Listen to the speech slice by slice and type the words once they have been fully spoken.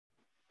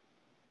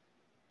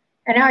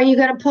And are you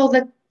going to pull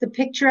the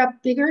picture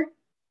up bigger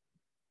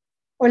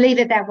or leave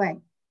it that way?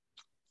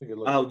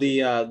 Oh,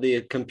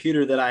 the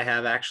computer that I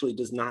have actually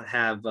does not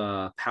have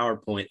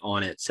PowerPoint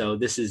on it. So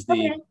this is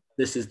the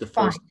full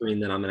Fine. screen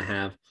that I'm going to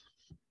have.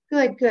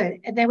 Good, good.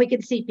 And then we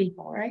can see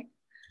people, right?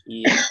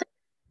 Yeah.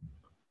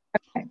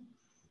 Okay.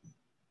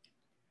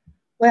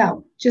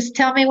 Well, just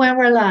tell me when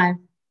we're live.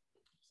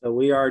 So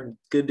we are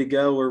good to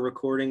go. We're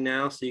recording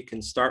now, so you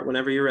can start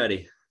whenever you're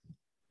ready.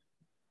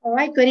 All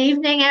right. Good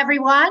evening,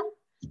 everyone.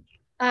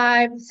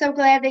 I'm so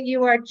glad that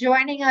you are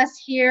joining us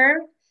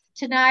here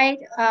tonight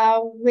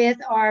with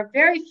our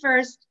very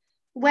first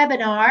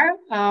webinar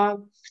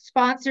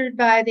sponsored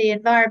by the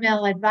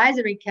Environmental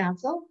Advisory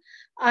Council.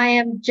 I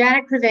am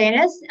Janet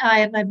Cravanis. I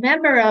am a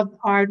member of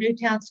our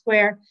Newtown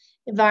Square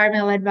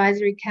Environmental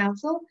Advisory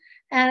Council,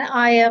 and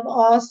I am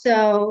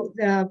also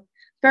the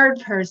bird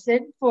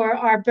person for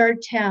our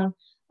Birdtown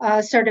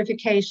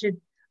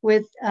certification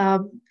with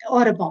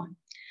Audubon.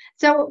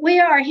 So we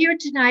are here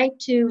tonight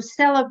to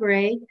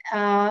celebrate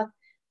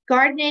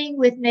gardening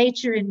with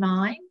nature in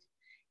mind.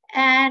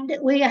 And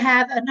we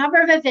have a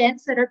number of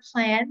events that are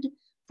planned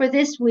for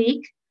this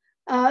week.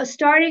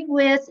 Starting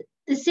with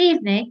this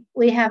evening,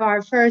 we have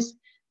our first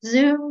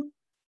Zoom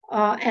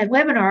and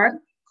webinar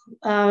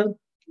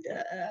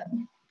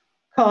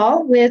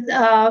call with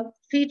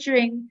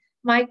featuring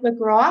Mike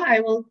McGraw.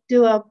 I will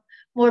do a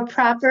more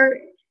proper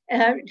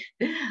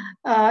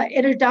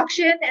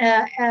introduction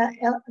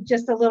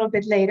just a little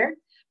bit later.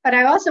 But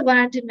I also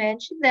wanted to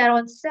mention that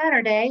on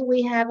Saturday,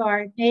 we have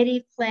our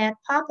native plant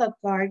pop-up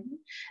garden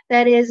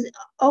that is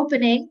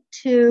opening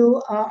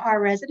to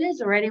our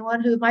residents or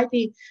anyone who might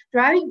be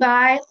driving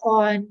by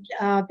on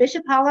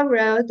Bishop Hollow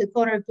Road, the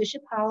corner of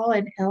Bishop Hollow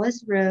and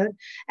Ellis Road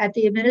at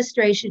the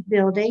administration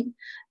building.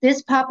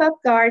 This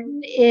pop-up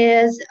garden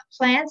is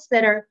plants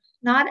that are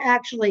not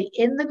actually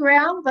in the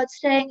ground, but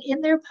staying in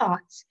their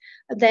pots.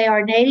 They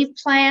are native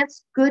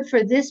plants, good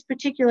for this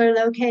particular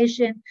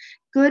location,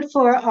 good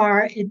for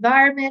our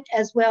environment,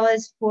 as well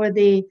as for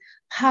the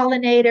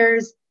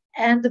pollinators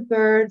and the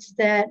birds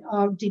that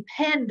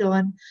depend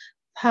on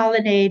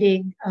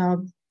pollinating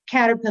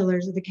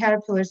caterpillars, or the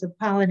caterpillars of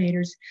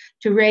pollinators,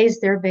 to raise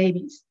their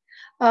babies.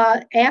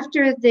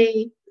 After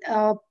the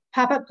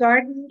pop-up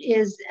garden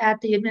is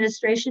at the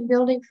administration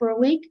building for a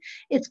week,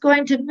 it's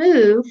going to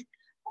move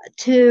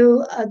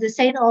to the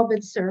St.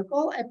 Albans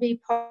Circle and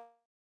be part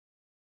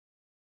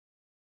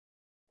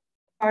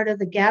of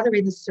the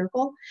Gathering the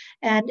Circle.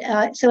 And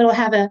so it'll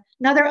have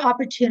another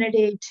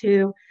opportunity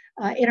to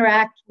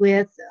interact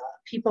with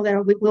people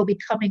that will be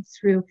coming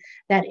through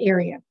that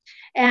area.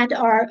 And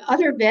our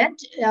other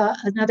event,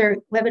 another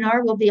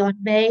webinar, will be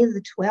on May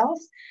the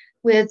 12th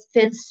with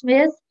Vince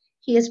Smith.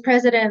 He is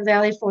president of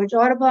Valley Forge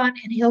Audubon,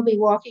 and he'll be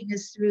walking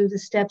us through the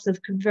steps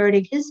of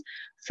converting his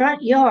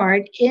front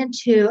yard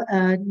into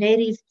a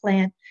native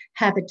plant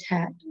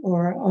habitat,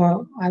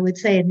 or I would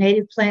say a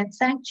native plant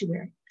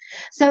sanctuary.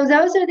 So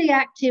those are the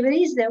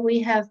activities that we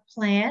have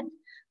planned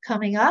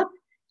coming up,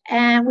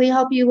 and we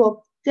hope you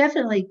will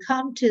definitely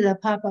come to the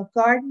pop-up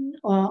garden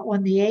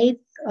on the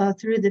 8th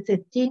through the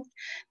 15th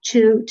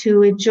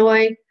to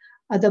enjoy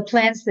the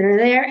plants that are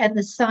there and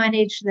the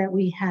signage that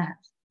we have.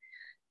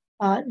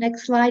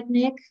 Next slide,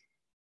 Nick.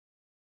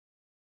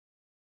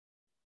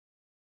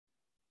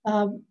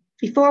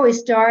 Before we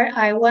start,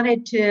 I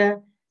wanted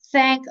to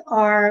thank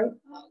our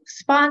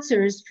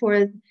sponsors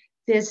for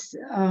this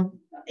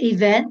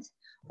event,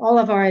 all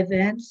of our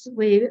events.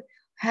 We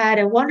had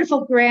a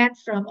wonderful grant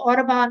from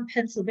Audubon,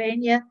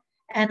 Pennsylvania,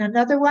 and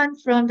another one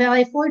from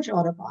Valley Forge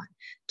Audubon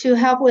to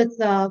help with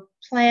the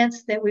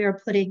plants that we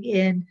are putting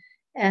in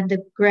and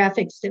the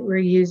graphics that we're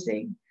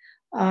using.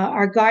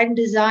 Our garden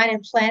design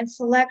and plant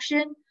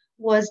selection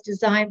was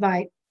designed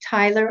by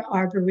Tyler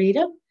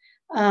Arboretum.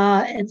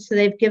 And so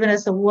they've given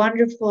us a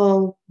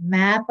wonderful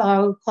map, I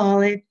would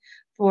call it,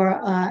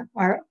 for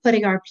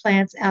putting our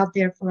plants out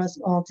there for us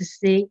all to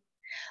see.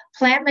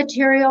 Plant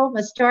material,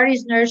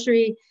 Mastardi's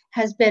Nursery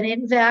has been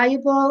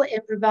invaluable in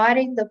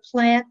providing the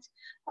plants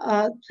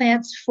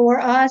for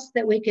us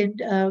that we can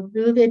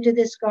move into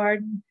this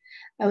garden.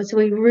 So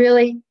we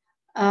really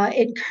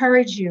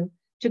encourage you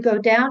to go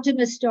down to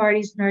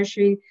Mastardi's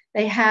Nursery.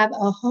 They have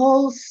a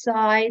whole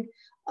side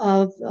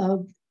of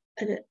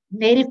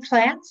native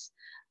plants,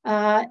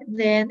 and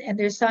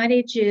their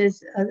signage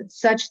is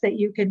such that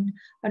you can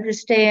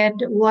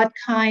understand what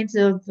kinds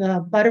of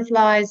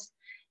butterflies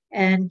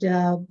and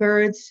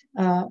birds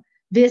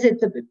visit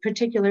the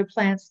particular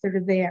plants that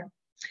are there.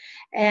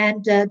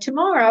 And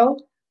tomorrow,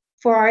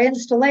 for our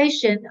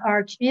installation,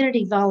 our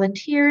community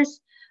volunteers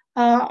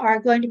are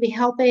going to be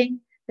helping.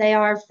 They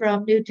are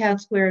from Newtown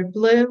Square and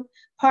Bloom,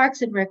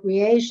 Parks and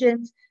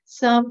Recreations,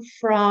 some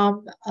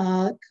from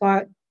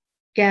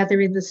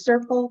Gathering the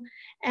Circle,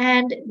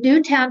 and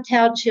Newtown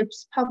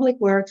Township's Public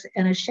Works,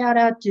 and a shout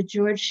out to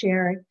George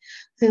Sharon,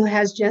 who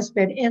has just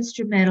been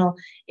instrumental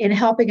in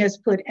helping us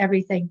put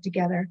everything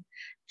together.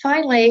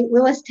 Finally,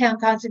 Willistown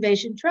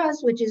Conservation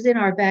Trust, which is in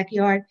our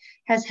backyard,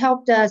 has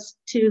helped us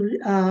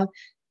to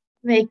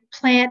make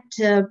plant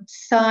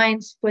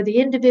signs for the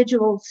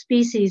individual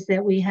species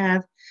that we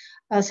have,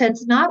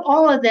 since not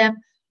all of them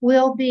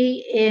will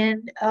be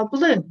in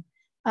bloom.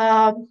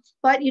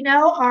 But you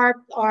know, our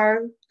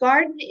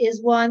garden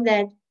is one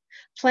that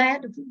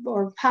plant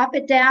or pop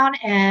it down,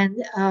 and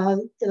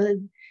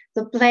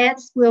the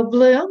plants will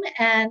bloom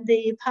and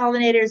the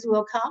pollinators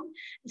will come.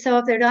 So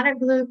if they're not in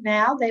bloom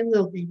now, they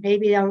will be.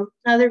 Maybe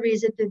another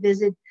reason to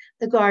visit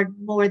the garden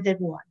more than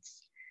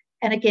once.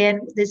 And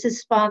again, this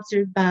is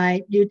sponsored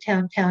by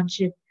Newtown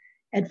Township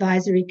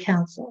Advisory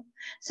Council.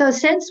 So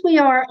since we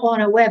are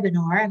on a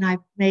webinar, and I've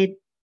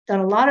done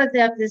a lot of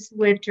them this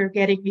winter,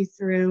 getting me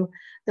through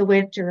the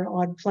winter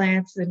on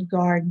plants and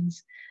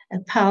gardens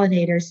and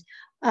pollinators,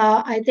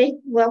 I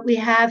think what we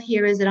have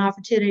here is an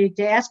opportunity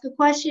to ask a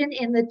question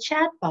in the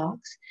chat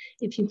box.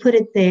 If you put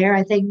it there,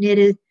 I think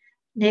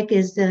Nick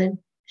is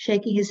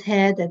shaking his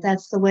head that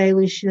that's the way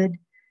we should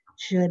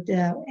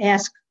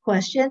ask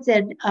questions.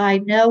 And I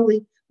know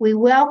we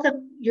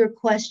welcome your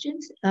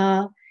questions,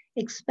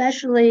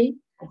 especially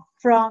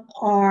from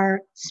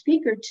our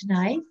speaker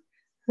tonight,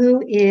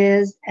 who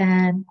is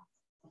an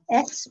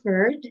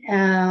expert.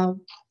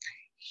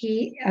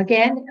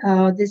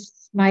 This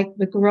is Mike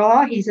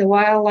McGraw. He's a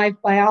wildlife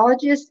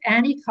biologist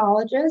and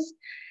ecologist,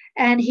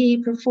 and he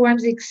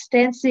performs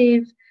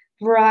extensive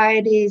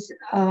varieties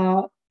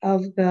of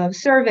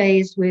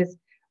surveys with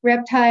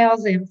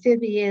reptiles,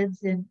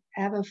 amphibians, and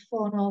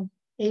aviofaunal.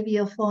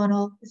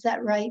 Is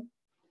that right,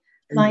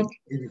 Mike?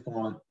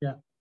 Aviofauna, yeah.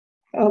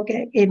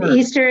 Okay, in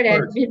eastern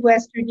and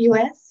midwestern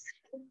U.S.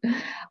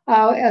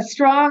 A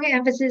strong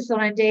emphasis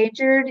on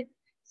endangered,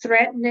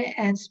 threatened,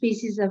 and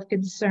species of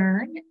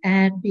concern.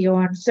 And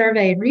beyond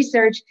survey and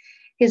research,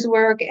 his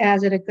work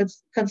as a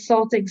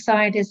consulting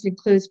scientist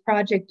includes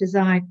project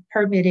design,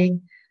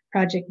 permitting,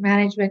 project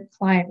management,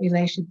 client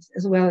relations,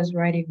 as well as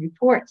writing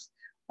reports.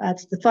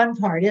 That's the fun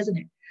part, isn't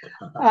it?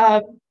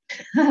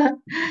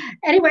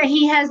 Anyway,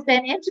 he has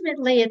been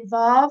intimately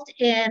involved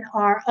in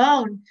our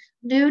own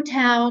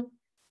Newtown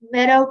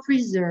Meadow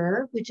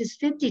Preserve, which is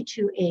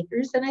 52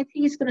 acres. And I think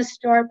he's going to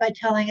start by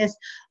telling us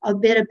a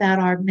bit about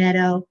our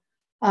meadow,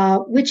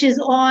 which is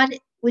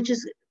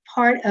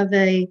part of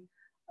a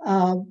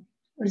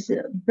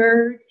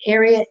bird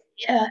area.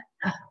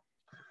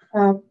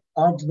 A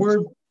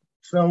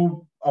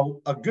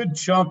good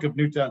chunk of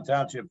Newtown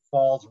Township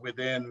falls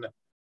within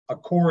a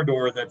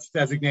corridor that's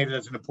designated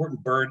as an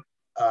important bird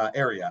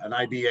area, an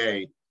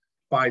IBA,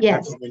 by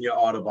Pennsylvania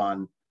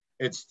Audubon.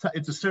 It's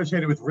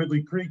associated with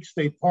Ridley Creek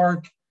State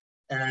Park,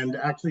 and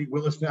actually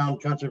Willistown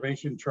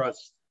Conservation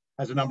Trust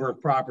has a number of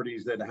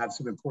properties that have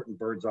some important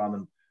birds on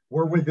them.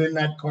 We're within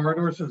that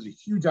corridor, so there's a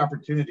huge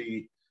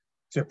opportunity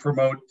to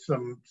promote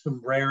some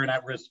rare and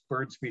at-risk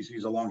bird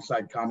species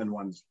alongside common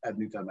ones at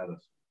Newtown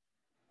Meadows.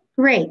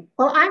 Great.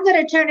 Well, I'm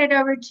going to turn it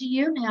over to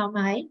you now,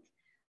 Mike.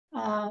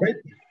 Great.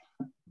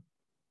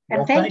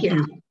 And thank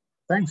you.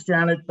 Thanks,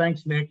 Janet.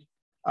 Thanks, Nick.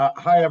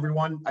 Hi,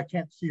 everyone. I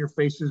can't see your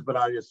faces, but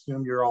I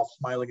assume you're all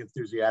smiling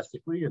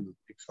enthusiastically and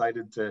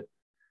excited to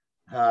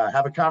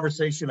have a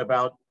conversation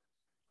about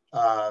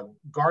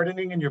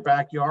gardening in your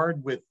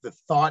backyard with the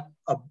thought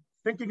of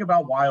thinking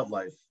about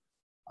wildlife.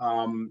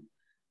 I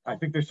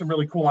think there's some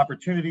really cool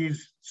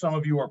opportunities. Some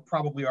of you are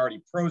probably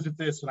already pros at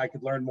this, and I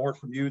could learn more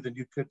from you than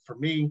you could from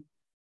me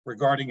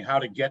regarding how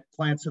to get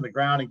plants in the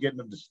ground and getting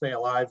them to stay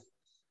alive.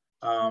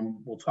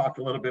 We'll talk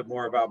a little bit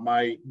more about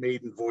my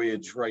maiden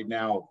voyage right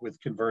now with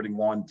converting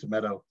lawn to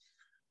meadow.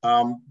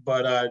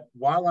 But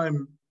while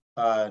I'm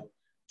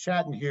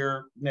chatting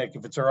here, Nick,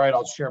 if it's all right,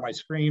 I'll share my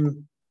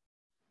screen.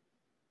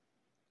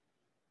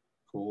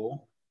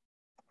 Cool.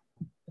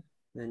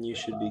 Then you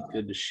should be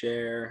good to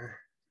share.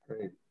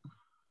 Great.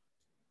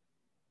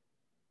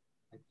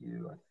 Thank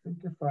you. I think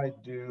if I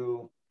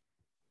do,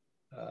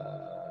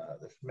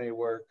 this may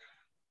work.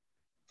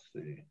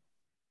 Let's see.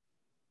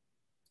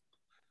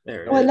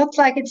 There it looks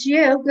like it's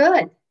you.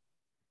 Good.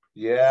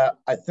 Yeah,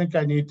 I think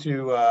I need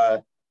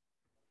to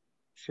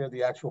share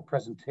the actual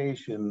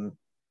presentation.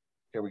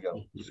 Here we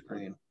go,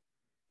 screen.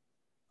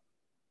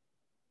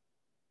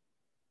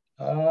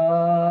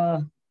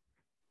 Up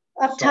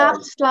top,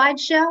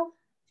 slideshow?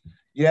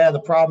 Yeah, the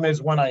problem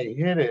is when I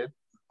hit it,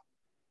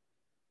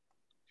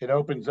 it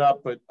opens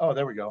up, but oh,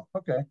 there we go.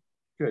 Okay,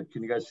 good.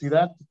 Can you guys see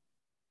that?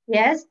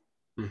 Yes.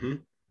 Mm-hmm.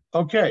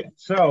 Okay,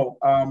 so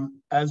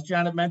as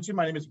Janet mentioned,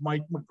 my name is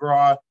Mike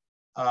McGraw.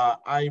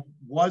 I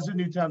was a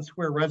Newtown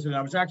Square resident.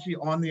 I was actually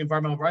on the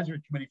Environmental Advisory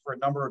Committee for a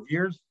number of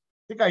years.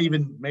 I think I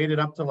even made it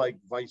up to like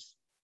vice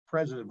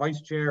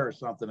chair or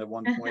something at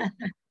one point.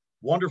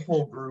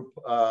 Wonderful group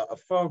of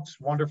folks,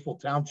 wonderful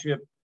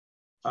township.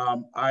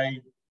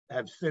 I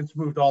have since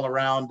moved all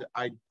around.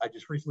 I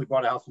just recently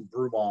bought a house in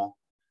Broomall.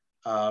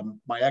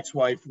 My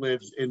ex-wife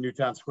lives in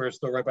Newtown Square,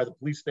 still right by the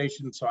police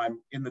station, so I'm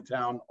in the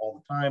town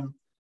all the time.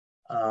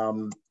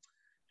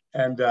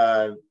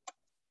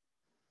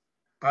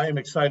 I am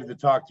excited to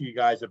talk to you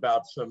guys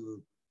about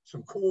some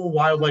cool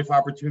wildlife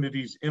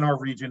opportunities in our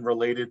region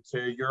related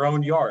to your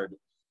own yard.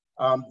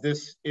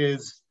 This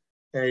is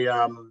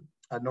a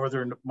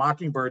northern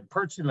mockingbird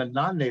perched in a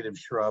non-native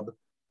shrub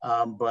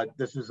but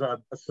this is a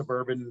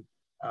suburban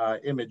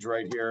image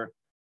right here.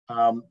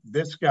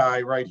 This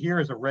guy right here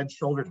is a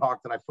red-shouldered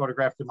hawk that I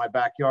photographed in my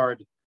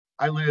backyard.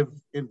 I live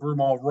in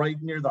Broomall, right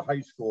near the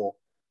high school,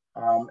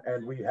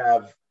 and we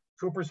have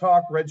Cooper's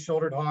hawk,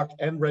 red-shouldered hawk,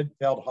 and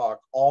red-tailed hawk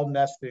all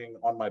nesting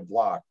on my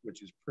block,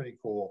 which is pretty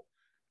cool.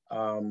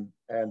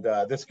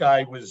 This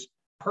guy was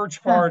perch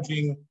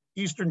foraging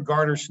eastern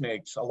garter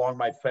snakes along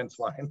my fence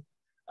line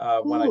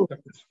when I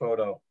took this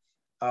photo.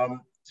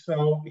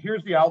 So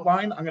here's the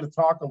outline. I'm going to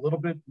talk a little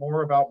bit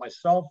more about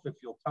myself, if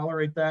you'll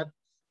tolerate that.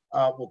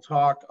 We'll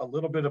talk a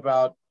little bit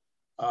about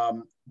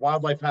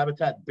wildlife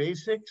habitat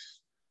basics,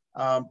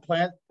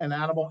 plant and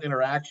animal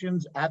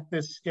interactions at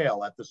this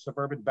scale, at the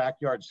suburban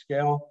backyard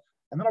scale.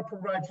 And then I'll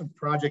provide some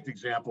project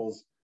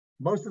examples.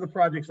 Most of the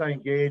projects I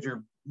engage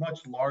are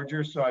much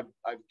larger, so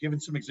I've given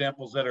some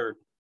examples that are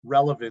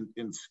relevant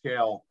in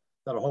scale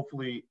that'll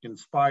hopefully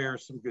inspire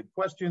some good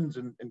questions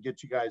and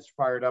get you guys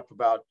fired up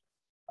about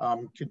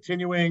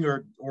continuing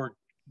or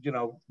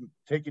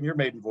taking your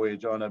maiden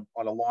voyage on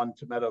a lawn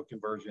to meadow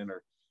conversion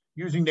or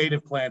using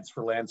native plants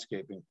for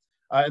landscaping.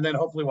 And then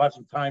hopefully we'll have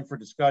some time for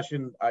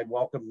discussion. I'd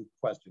welcome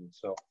questions.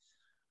 So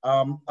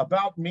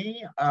about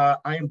me, I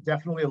am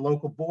definitely a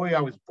local boy.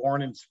 I was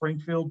born in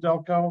Springfield,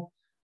 Delco.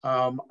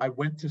 I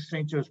went to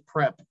St. Joe's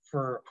Prep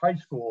for high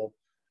school.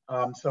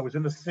 So I was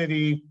in the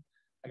city.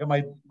 I got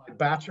my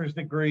bachelor's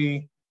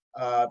degree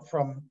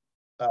from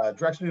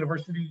Drexel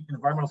University in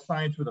environmental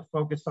science with a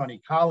focus on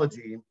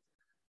ecology.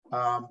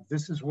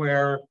 This is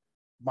where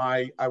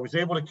I was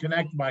able to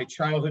connect my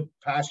childhood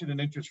passion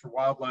and interest for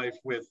wildlife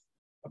with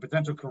a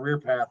potential career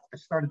path. I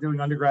started doing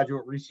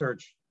undergraduate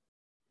research,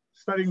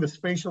 studying the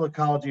spatial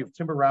ecology of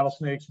timber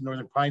rattlesnakes and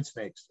northern pine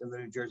snakes in the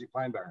New Jersey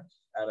Pine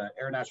Barrens at an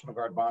Air National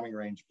Guard bombing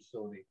range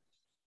facility.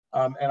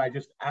 And I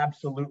just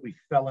absolutely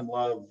fell in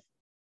love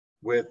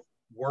with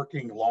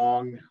working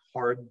long,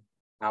 hard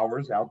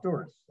hours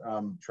outdoors,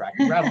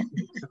 tracking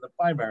rattlesnakes in the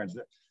Pine Barrens.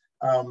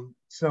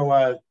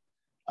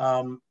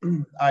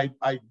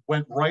 I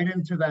went right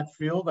into that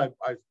field.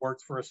 I've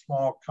worked for a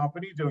small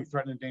company doing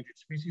threatened and endangered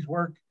species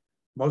work,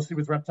 mostly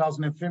with reptiles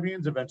and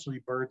amphibians,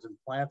 eventually birds and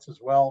plants as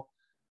well.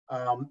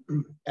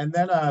 And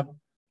then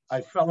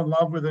I fell in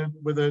love with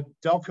a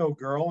Delco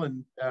girl,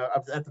 and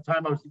at the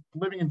time I was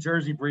living in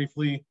Jersey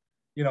briefly,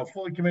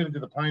 fully committed to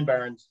the Pine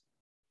Barrens.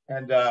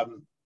 And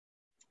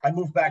I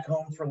moved back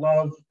home for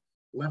love,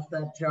 left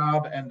that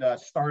job, and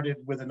started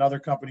with another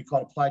company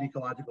called Applied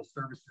Ecological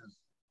Services,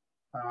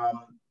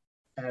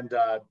 and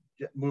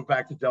moved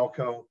back to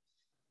Delco.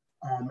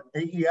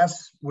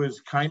 AES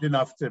was kind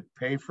enough to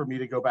pay for me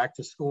to go back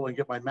to school and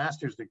get my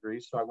master's degree.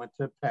 So I went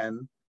to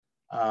Penn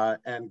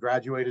and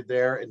graduated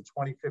there in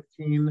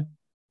 2015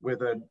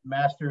 with a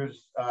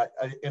master's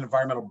in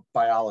environmental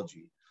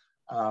biology.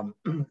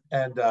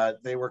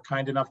 They were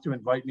kind enough to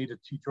invite me to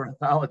teach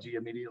ornithology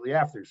immediately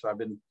after. So I've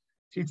been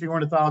teaching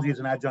ornithology as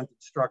an adjunct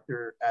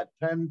instructor at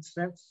Penn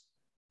since.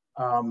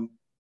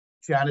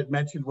 Janet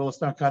mentioned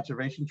Willistown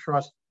Conservation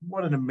Trust.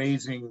 What an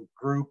amazing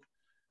group,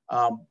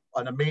 an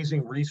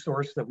amazing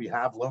resource that we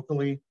have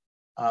locally.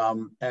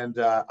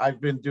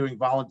 I've been doing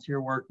volunteer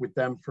work with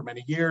them for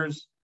many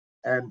years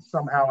and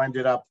somehow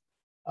ended up,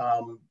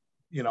 I'm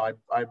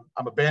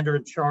a bander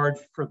in charge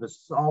for the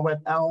Saw-Whet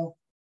Owl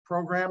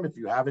program. If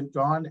you haven't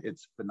gone,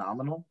 it's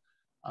phenomenal.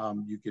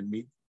 You can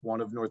meet one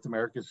of North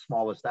America's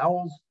smallest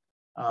owls.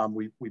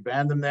 We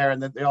band them there,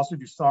 and then they also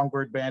do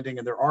songbird banding,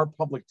 and there are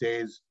public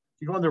days.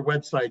 If you go on their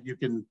website, you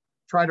can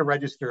try to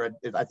register.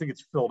 I think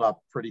it's filled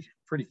up pretty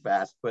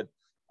fast, but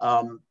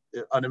an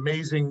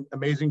amazing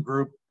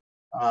group.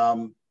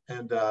 I'm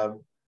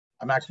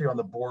actually on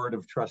the board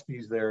of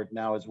trustees there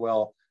now as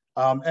well.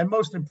 And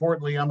most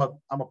importantly, I'm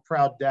a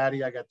proud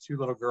daddy. I got 2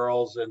 little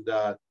girls, and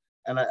as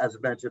I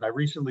mentioned, I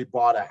recently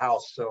bought a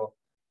house. So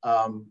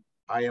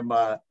I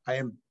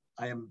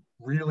am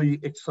really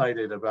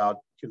excited about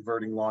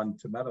converting lawn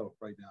to meadow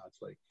right now.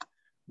 It's like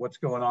what's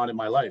going on in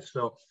my life.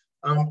 So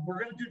we're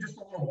going to do just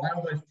a little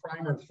wildlife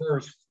primer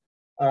first.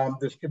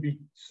 This could be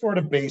sort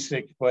of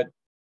basic, but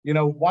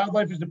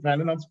wildlife is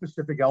dependent on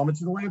specific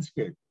elements of the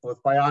landscape,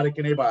 both biotic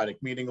and abiotic,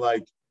 meaning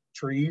like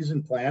trees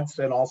and plants,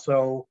 and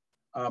also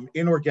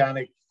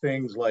inorganic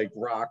things like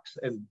rocks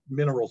and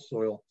mineral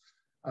soil.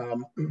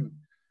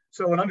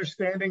 So an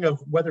understanding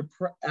of whether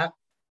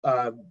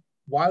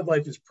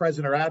wildlife is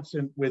present or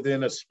absent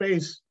within a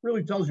space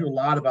really tells you a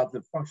lot about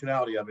the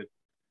functionality of it.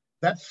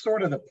 That's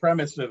sort of the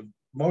premise of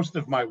most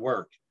of my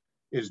work,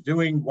 is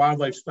doing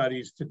wildlife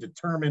studies to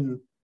determine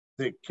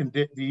the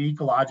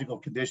ecological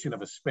condition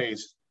of a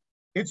space.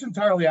 It's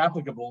entirely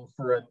applicable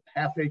for a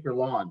half-acre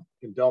lawn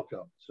in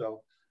Delco.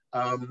 So,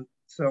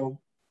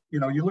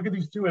 you look at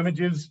these 2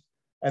 images,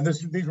 and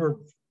these were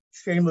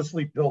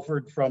shamelessly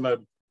pilfered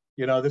from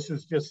this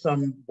is just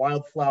some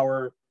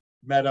wildflower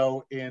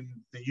meadow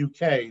in the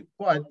UK.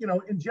 But,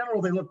 in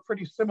general, they look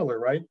pretty similar,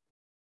 right?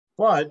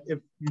 But if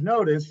you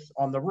notice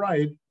on the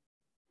right,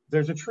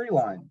 there's a tree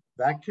line.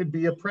 That could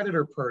be a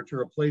predator perch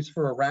or a place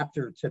for a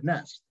raptor to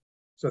nest.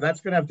 So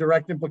that's going to have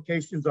direct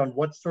implications on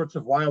what sorts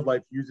of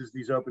wildlife uses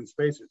these open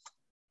spaces.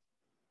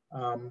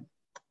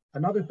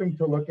 Another thing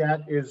to look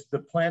at is the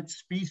plant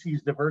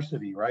species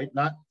diversity, right?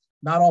 Not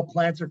all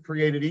plants are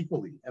created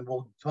equally. And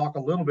we'll talk a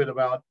little bit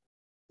about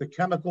the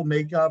chemical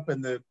makeup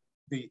and the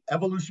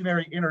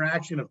evolutionary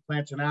interaction of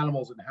plants and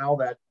animals and how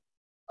that,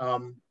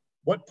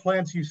 what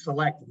plants you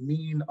select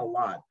mean a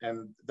lot.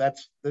 And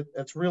that's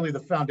really the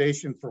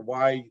foundation for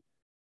why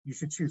you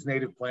should choose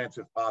native plants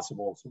if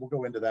possible. So we'll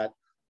go into that.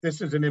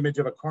 This is an image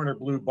of a Carner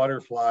blue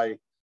butterfly,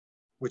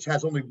 which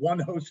has only one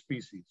host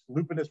species,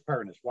 Lupinus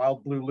perinus.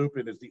 Wild blue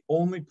lupin is the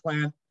only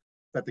plant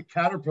that the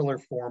caterpillar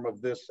form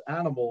of this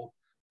animal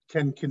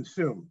can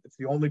consume. It's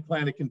the only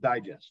plant it can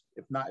digest.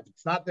 If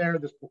it's not there,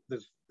 this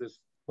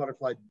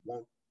butterfly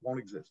won't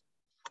exist.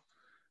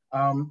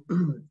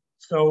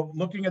 So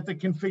looking at the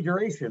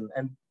configuration,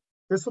 and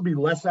this will be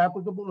less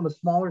applicable on a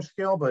smaller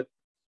scale, but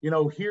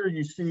here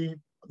you see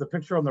the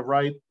picture on the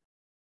right.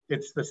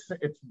 It's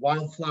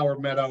wildflower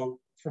meadow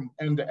from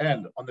end to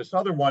end. On this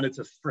other one, it's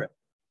a strip,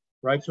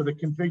 right? So the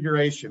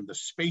configuration, the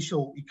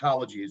spatial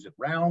ecology, is it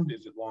round?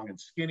 Is it long and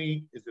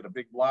skinny? Is it a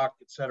big block,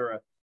 et cetera?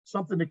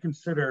 Something to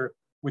consider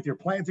with your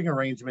planting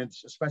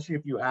arrangements, especially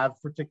if you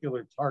have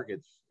particular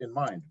targets in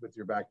mind with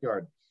your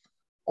backyard.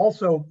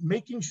 Also,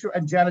 making sure,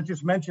 and Janet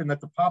just mentioned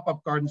that the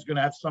pop-up garden is going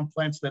to have some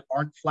plants that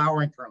aren't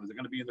flowering currently. They're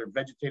going to be in their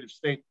vegetative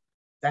state.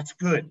 That's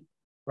good,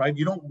 right?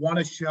 You don't want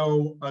to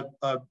show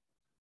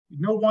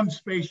no one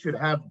space should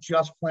have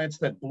just plants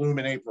that bloom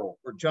in April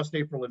or just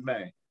April and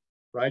May,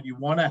 right? You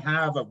want to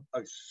have a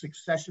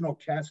successional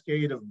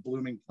cascade of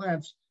blooming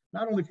plants,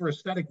 not only for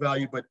aesthetic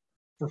value, but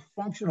for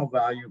functional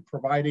value,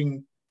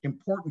 providing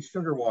important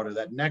sugar water,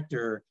 that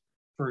nectar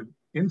for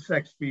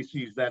insect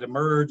species that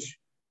emerge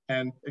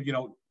and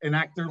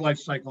enact their life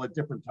cycle at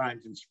different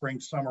times in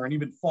spring, summer, and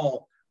even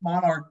fall.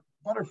 Monarch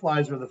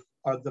butterflies are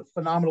the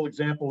phenomenal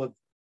example of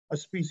a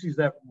species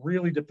that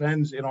really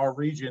depends in our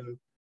region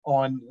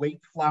on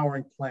late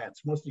flowering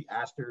plants, mostly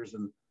asters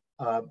and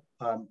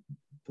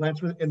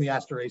plants in the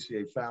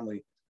Asteraceae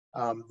family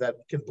that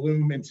can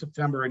bloom in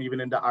September and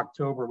even into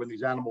October when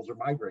these animals are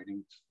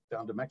migrating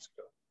down to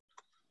Mexico.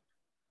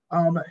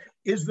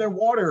 Is there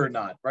water or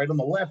not? Right on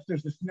the left,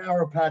 there's this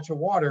narrow patch of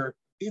water.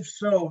 If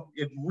so,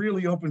 it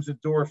really opens the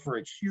door for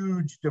a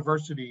huge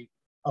diversity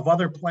of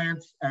other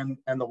plants and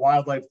the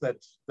wildlife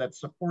that's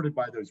supported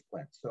by those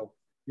plants. So,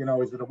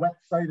 is it a wet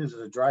site? Is it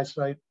a dry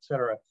site, et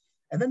cetera?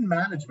 And then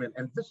management,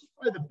 and this is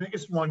probably the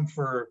biggest one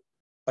for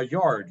a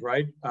yard,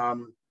 right?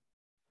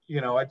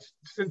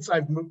 Since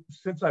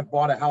I've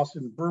bought a house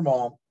in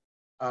Broomall,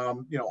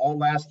 all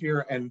last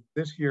year and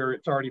this year,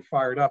 it's already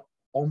fired up.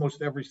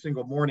 Almost every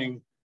single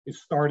morning is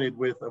started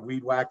with a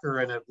weed whacker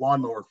and a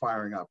lawnmower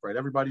firing up, right?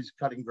 Everybody's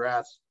cutting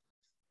grass.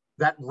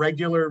 That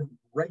regular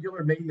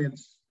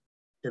maintenance,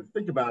 and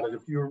think about it,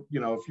 if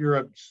you're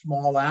a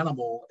small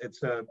animal,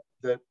 it's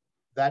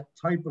that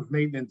type of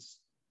maintenance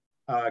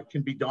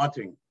can be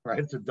daunting, right?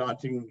 It's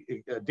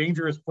a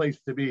dangerous place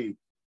to be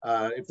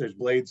if there's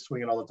blades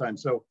swinging all the time.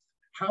 So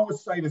how a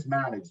site is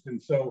managed. And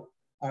so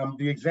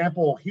the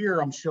example here,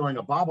 I'm showing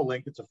a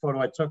bobolink. It's a photo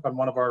I took on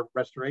one of our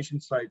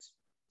restoration sites.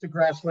 It's a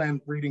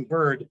grassland breeding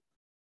bird.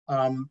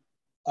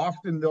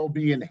 Often they'll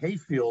be in hay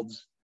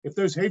fields. If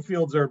those hay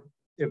fields are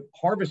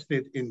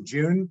harvested in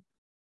June,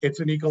 it's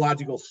an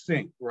ecological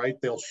sink, right?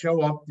 They'll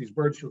show up, these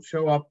birds will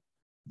show up,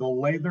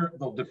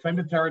 they'll defend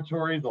a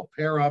territory, they'll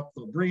pair up,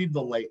 they'll breed,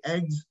 they'll lay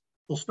eggs,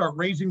 they'll start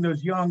raising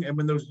those young, and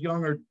when those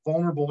young are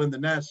vulnerable in the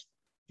nest,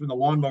 when the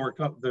lawnmower,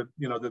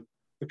 the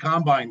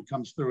combine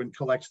comes through and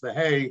collects the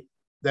hay,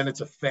 then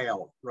it's a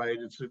fail, right?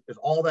 It's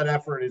all that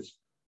effort is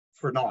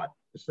for naught,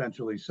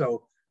 essentially.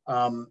 So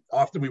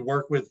often we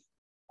work with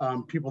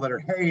people that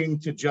are haying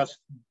to just,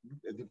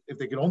 if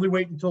they can only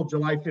wait until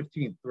July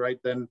 15th, right,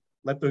 then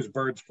let those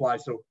birds fly.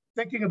 So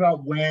thinking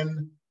about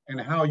when and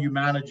how you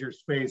manage your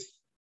space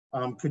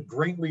could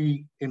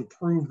greatly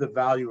improve the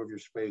value of your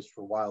space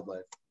for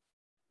wildlife.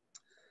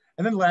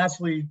 And then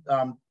lastly,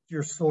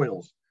 your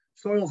soils.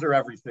 Soils are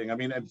everything. I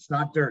mean, it's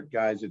not dirt,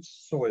 guys,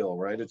 it's soil,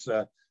 right? It's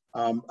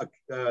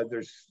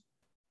there's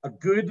a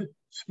good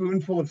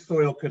spoonful of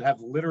soil could have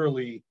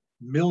literally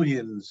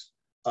millions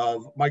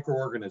of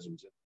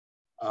microorganisms in it.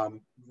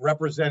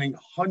 Representing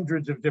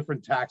hundreds of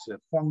different taxa,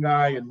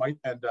 fungi and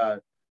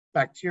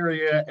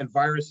bacteria and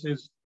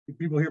viruses. If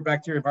people hear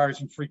bacteria and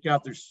virus and freak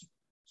out, there's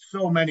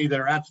so many that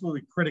are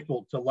absolutely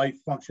critical to life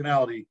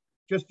functionality.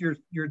 Just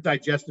your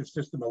digestive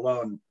system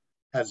alone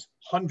has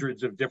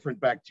hundreds of different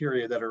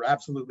bacteria that are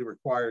absolutely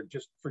required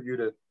just for you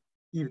to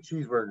eat a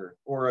cheeseburger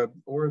or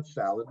a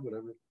salad,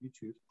 whatever you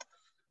choose.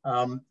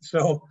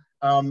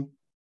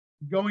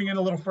 Going in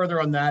a little further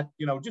on that,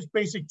 just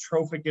basic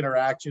trophic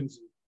interactions.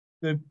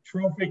 The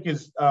trophic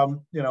is,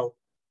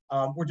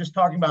 we're just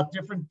talking about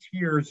different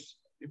tiers.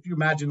 If you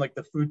imagine like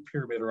the food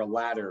pyramid or a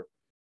ladder,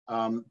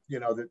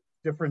 the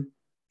different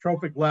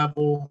trophic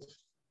levels,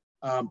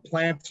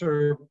 plants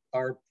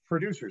are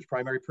producers,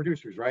 primary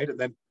producers, right? And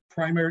then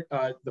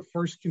the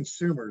first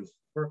consumers,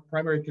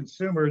 primary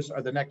consumers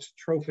are the next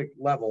trophic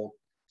level.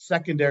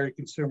 Secondary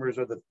consumers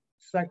are the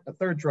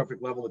third trophic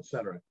level, et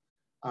cetera.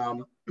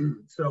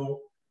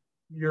 So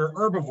your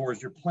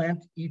herbivores, your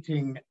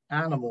plant-eating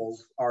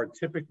animals are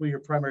typically your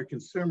primary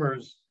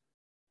consumers.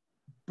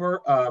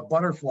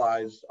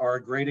 Butterflies are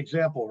a great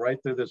example, right?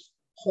 They're this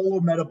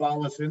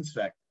holometabolous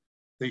insect.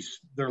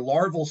 Their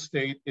larval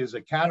state is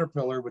a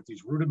caterpillar with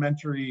these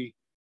rudimentary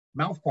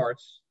mouth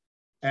parts,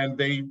 and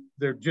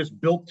they're just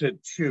built to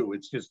chew.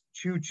 It's just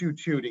chew, chew,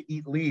 chew, to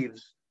eat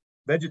leaves,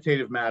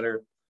 vegetative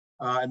matter.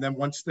 And then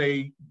once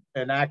they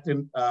enact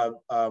when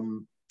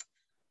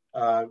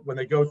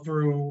they go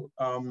through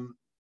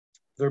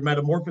their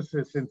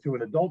metamorphosis into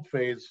an adult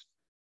phase,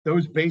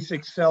 those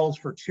basic cells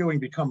for chewing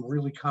become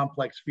really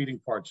complex feeding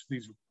parts.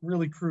 These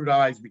really crude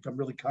eyes become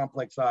really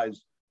complex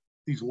eyes.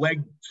 These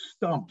leg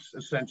stumps,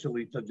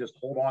 essentially, to just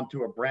hold on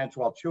to a branch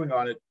while chewing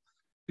on it,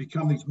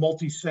 become these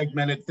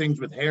multi-segmented things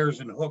with hairs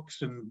and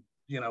hooks and,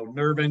 you know,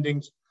 nerve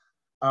endings.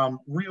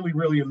 Really,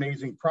 really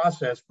amazing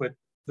process. But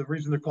the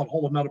reason they're called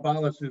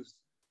holometabolous is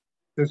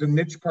there's a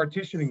niche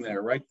partitioning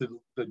there, right?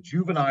 The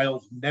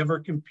juveniles never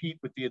compete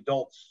with the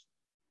adults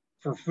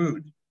for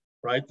food,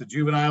 right? The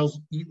juveniles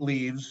eat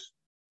leaves,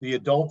 the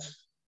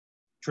adults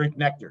drink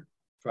nectar,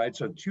 right?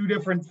 So two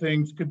different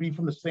things, could be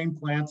from the same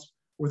plants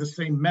or the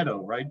same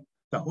meadow, right?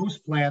 The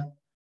host plant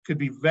could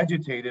be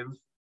vegetative,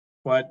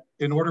 but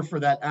in order for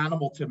that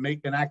animal to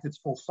enact its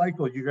full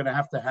cycle, you're going to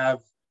have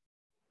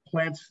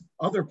plants,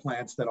 other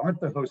plants that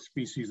aren't the host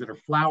species, that are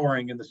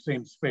flowering in the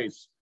same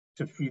space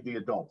to feed the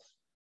adults.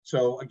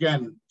 So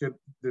again,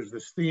 there's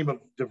this theme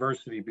of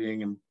diversity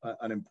being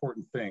an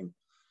important thing.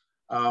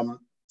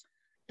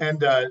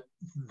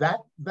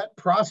 That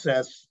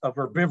process of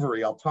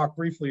herbivory, I'll talk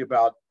briefly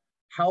about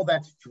how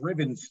that's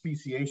driven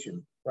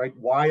speciation, right?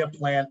 Why a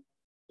plant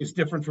is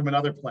different from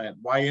another plant,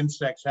 why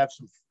insects have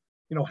some,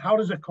 you know, how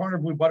does a corner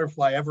blue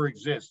butterfly ever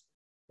exist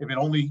if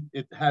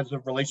it has a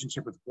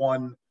relationship with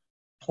one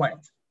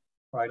plant,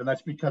 right? And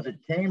that's because it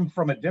came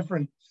from a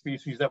different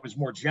species that was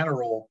more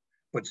general,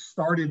 but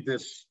started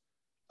this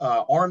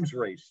arms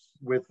race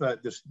with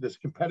this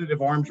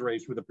competitive arms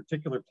race with a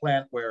particular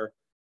plant where,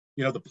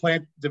 you know, the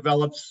plant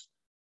develops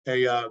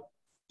an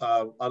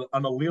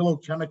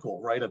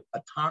allelochemical, right, a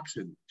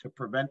toxin to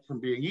prevent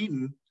from being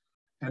eaten,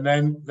 and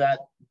then that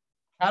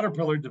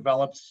caterpillar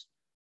develops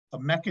a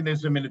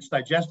mechanism in its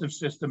digestive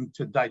system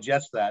to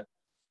digest that,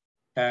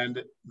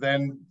 and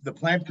then the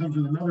plant comes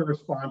with another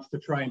response to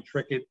try and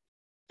trick it,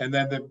 and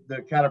then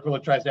the caterpillar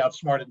tries to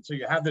outsmart it, and so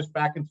you have this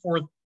back and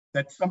forth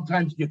that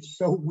sometimes gets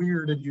so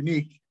weird and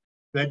unique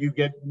that you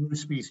get new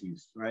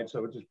species, right?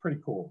 So it's just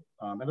pretty cool,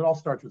 and it all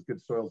starts with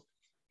good soils.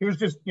 Here's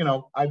just, you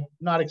know, I'm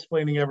not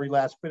explaining every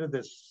last bit of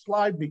this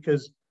slide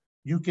because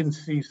you can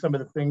see some of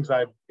the things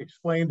I've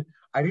explained.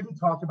 I didn't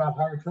talk about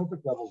higher trophic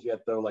levels yet,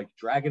 though, like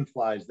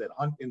dragonflies that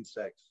hunt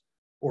insects,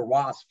 or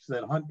wasps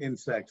that hunt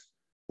insects,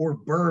 or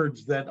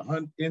birds that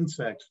hunt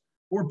insects,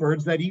 or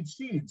birds that eat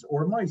seeds,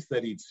 or mice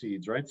that eat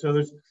seeds, right? So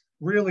there's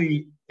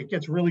really, it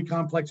gets really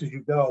complex as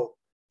you go.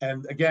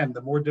 And again,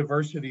 the more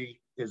diversity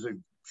is a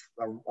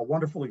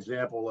wonderful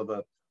example of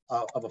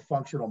a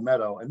functional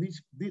meadow. And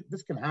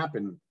this can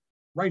happen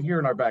right here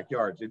in our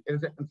backyards.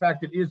 In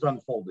fact, it is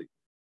unfolding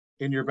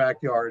in your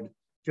backyard,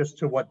 just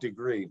to what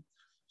degree.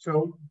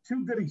 So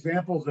two good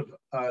examples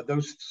of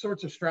those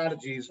sorts of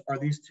strategies are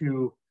these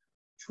two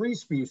tree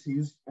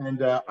species.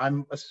 And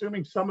I'm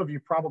assuming some of you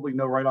probably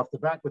know right off the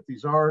bat what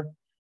these are.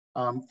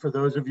 For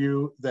those of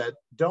you that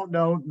don't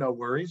know, no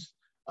worries.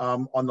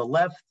 On the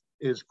left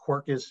is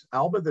Quercus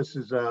alba. This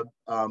is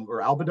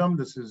or albidum.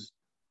 This is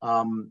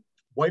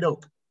white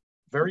oak,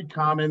 very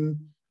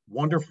common,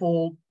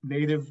 wonderful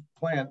native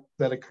plant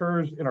that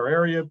occurs in our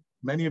area.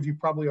 Many of you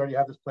probably already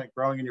have this plant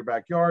growing in your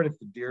backyard if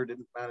the deer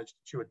didn't manage to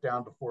chew it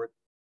down before it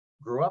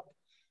grew up.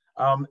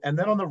 And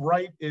then on the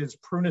right is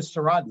Prunus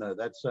serodna.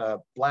 That's a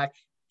black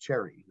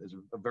cherry. There's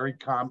a very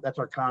common, that's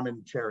our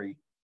common cherry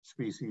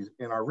species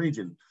in our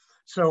region.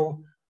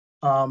 So,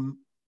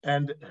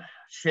 and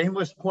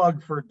shameless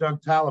plug for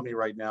Doug Tallamy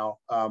right now,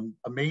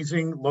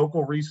 amazing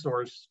local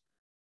resource.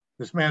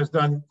 This man has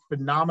done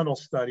phenomenal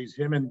studies.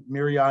 Him and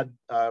myriad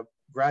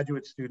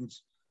graduate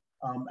students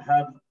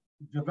have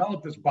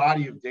developed this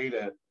body of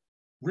data,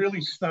 really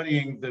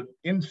studying the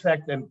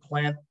insect and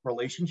plant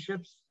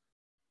relationships.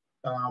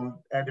 And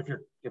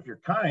if you're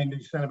kind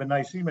and you send him a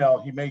nice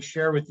email, he may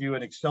share with you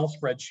an Excel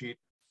spreadsheet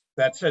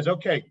that says,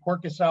 okay,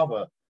 Quercus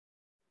alba,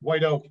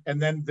 white oak, and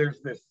then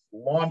there's this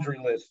laundry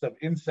list of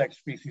insect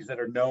species that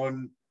are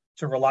known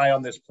to rely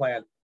on this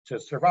plant to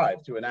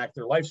survive, to enact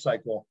their life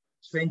cycle.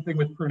 Same thing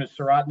with Prunus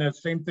serodna,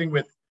 same thing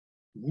with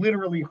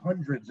literally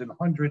hundreds and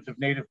hundreds of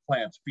native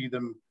plants, be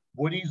them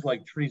woodies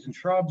like trees and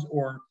shrubs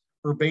or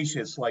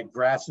herbaceous like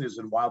grasses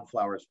and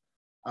wildflowers.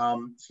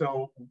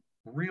 So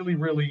really,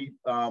 really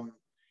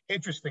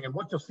interesting. And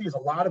what you'll see is a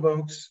lot of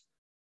oaks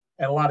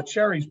and a lot of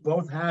cherries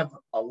both have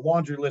a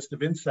laundry list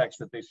of insects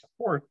that they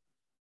support.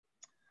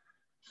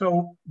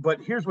 So,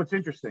 but here's what's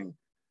interesting.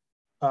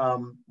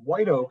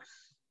 White oaks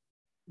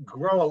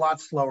grow a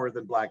lot slower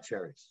than black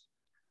cherries.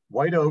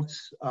 White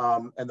oaks,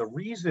 and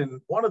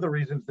one of the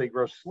reasons they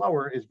grow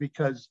slower is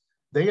because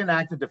they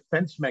enact a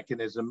defense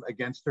mechanism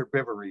against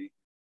herbivory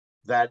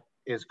that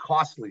is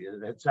costly.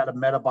 It's at a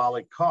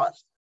metabolic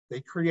cost.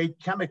 They create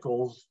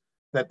chemicals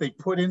that they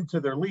put into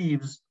their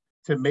leaves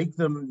to make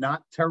them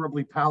not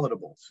terribly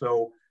palatable.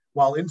 So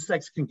while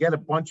insects can get a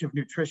bunch of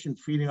nutrition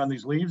feeding on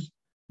these leaves,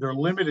 they're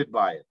limited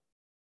by it,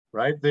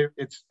 right?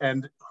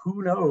 And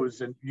who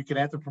knows, and you can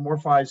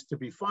anthropomorphize to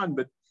be fun,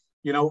 but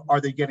you know, are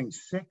they getting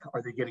sick?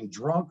 Are they getting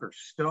drunk or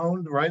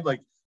stoned, right?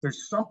 Like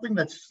there's something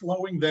that's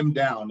slowing them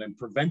down and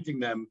preventing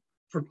them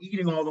from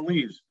eating all the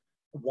leaves.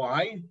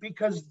 Why?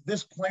 Because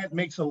this plant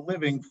makes a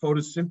living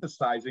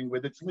photosynthesizing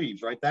with its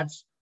leaves, right?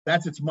 That's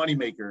its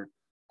moneymaker.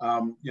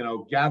 You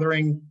know,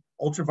 gathering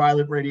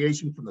ultraviolet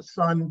radiation from the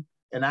sun,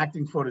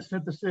 enacting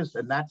photosynthesis,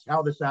 and that's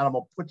how this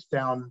animal puts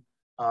down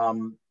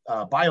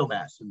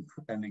biomass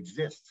and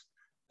exists.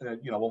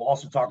 You know, we'll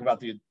also talk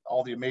about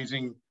all the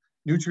amazing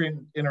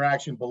nutrient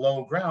interaction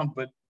below ground,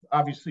 but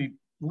obviously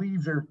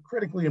leaves are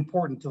critically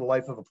important to the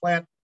life of a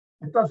plant.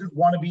 It doesn't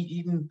want to be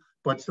eaten,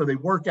 but so they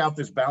work out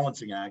this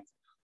balancing act.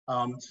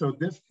 So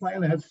this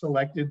plant has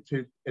selected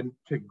to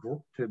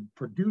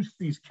produce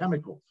these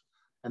chemicals,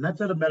 and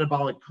that's at a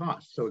metabolic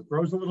cost. So it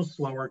grows a little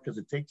slower because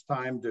it takes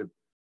time to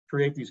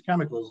create these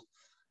chemicals.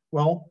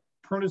 Well,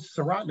 Prunus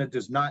serratina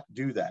does not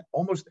do that.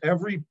 Almost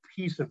every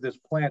piece of this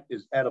plant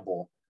is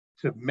edible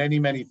to many,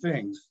 many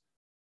things,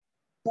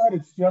 but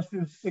it's just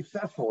as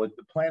successful.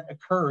 The plant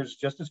occurs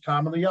just as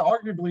commonly,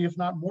 arguably, if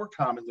not more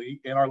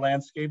commonly, in our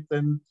landscape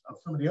than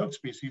some of the oak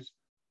species.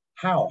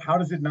 How? How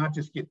does it not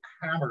just get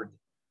hammered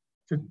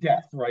to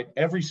death, right?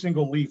 Every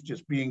single leaf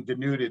just being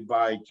denuded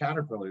by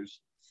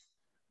caterpillars.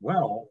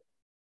 Well,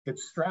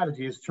 its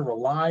strategy is to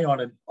rely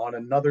on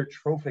another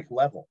trophic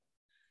level,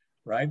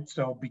 right?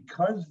 So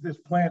because this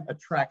plant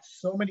attracts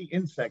so many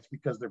insects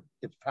because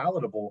it's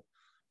palatable,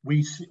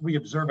 we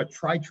observe a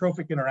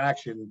tritrophic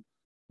interaction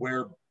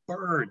where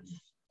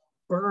birds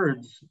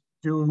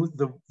do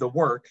the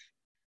work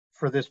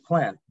for this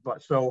plant.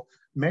 But so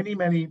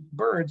many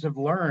birds have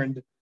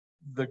learned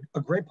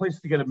a great place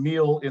to get a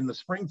meal in the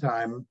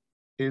springtime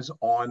is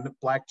on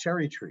black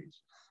cherry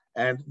trees.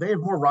 And they have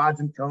more rods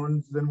and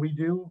cones than we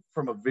do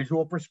from a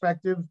visual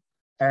perspective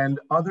and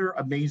other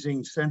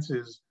amazing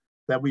senses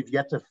that we've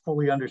yet to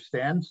fully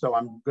understand. So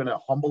I'm going to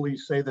humbly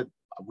say that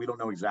we don't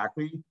know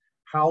exactly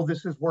how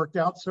this has worked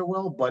out so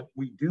well, but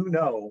we do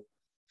know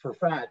for a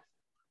fact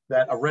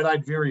that a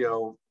red-eyed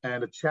vireo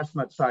and a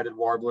chestnut-sided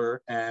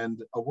warbler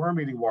and a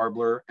worm-eating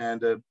warbler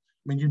and I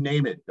mean, you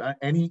name it,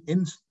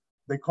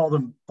 they call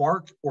them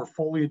bark or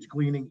foliage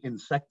gleaning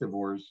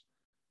insectivores.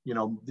 You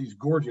know, these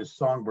gorgeous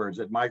songbirds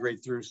that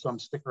migrate through, some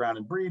stick around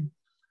and breed.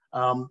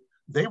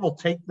 They will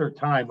take their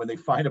time when they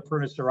find a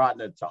Prunus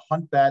serratina to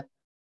hunt that.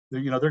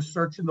 They're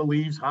searching the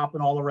leaves,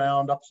 hopping all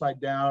around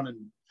upside down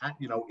and,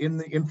 in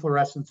the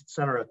inflorescence, et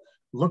cetera,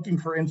 looking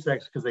for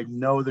insects because they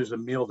know there's a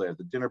meal there.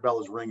 The dinner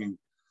bell is ringing.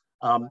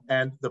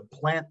 And the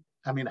plant,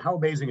 I mean, how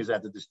amazing is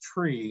that this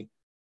tree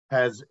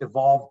has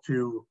evolved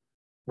to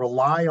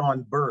rely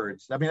on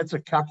birds? I mean, it's a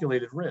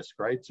calculated risk,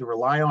 right? To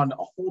rely on a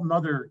whole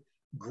nother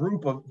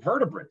group of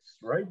vertebrates,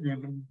 right?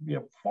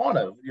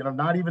 Fauna,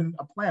 not even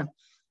a plant,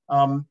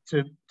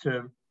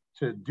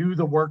 to do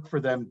the work for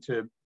them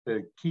to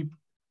keep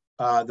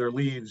their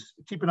leaves,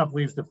 keep enough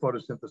leaves to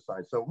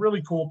photosynthesize. So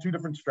really cool, two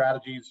different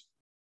strategies.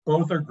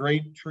 Both are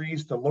great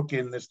trees to look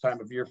in this time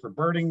of year for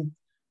birding.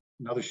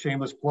 Another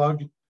shameless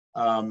plug.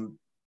 I'm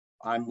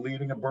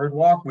leading a bird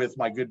walk with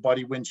my good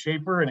buddy Win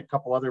Schaefer and a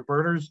couple other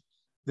birders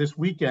this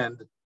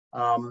weekend.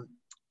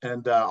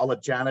 And I'll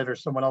let Janet or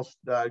someone else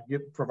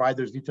provide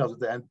those details at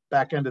the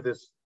back end of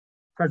this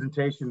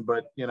presentation.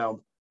 But,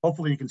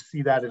 hopefully you can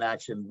see that in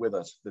action with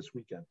us this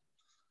weekend.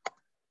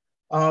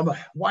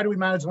 Why do we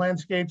manage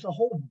landscapes? A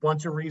whole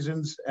bunch of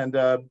reasons. And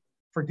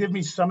forgive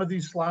me, some of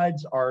these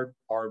slides are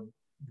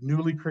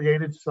newly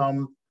created.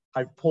 Some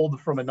I've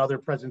pulled from another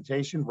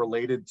presentation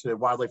related to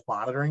wildlife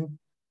monitoring.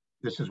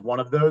 This is one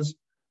of those,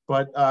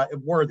 but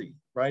worthy,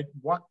 right?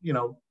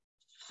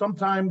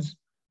 Sometimes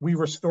we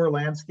restore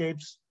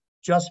landscapes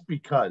just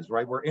because,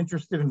 right? We're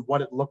interested in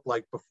what it looked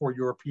like before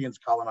Europeans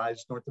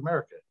colonized North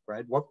America,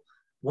 right? What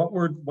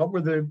are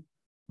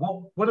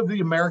the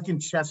American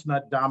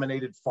chestnut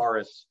dominated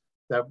forests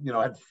that,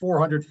 had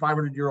 400,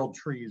 500-year-old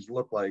trees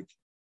look like?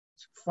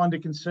 It's fun to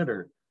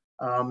consider.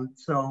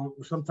 So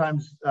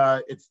sometimes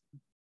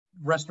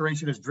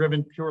restoration is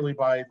driven purely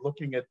by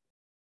looking at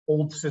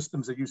old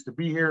systems that used to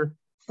be here.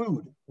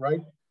 Food,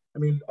 right? I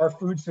mean, our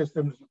food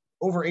systems,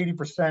 over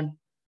 80%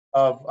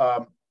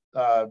 of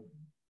land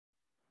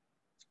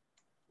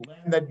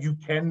that you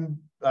can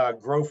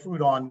grow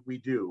food on, we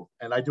do.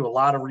 And I do a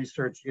lot of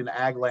research in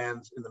ag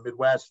lands in the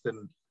Midwest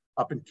and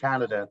up in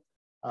Canada.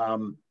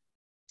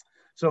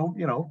 So,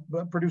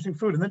 producing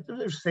food. And then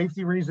there's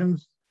safety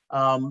reasons.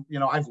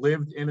 I've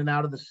lived in and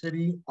out of the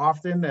city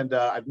often, and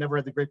I've never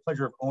had the great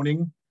pleasure of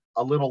owning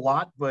a little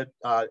lot, but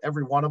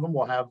every one of them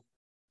will have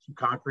some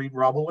concrete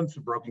rubble and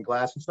some broken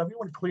glass and stuff. You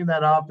want to clean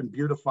that up and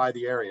beautify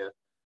the area.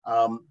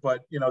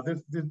 But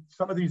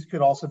some of these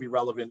could also be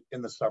relevant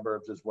in the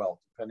suburbs as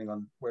well, depending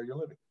on where you're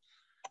living.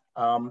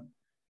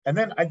 And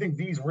then I think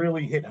these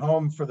really hit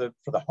home for the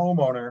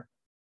homeowner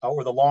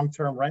or the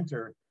long-term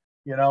renter.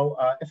 you know,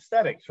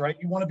 aesthetics, right?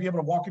 You want to be able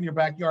to walk in your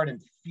backyard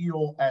and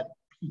feel at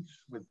peace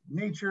with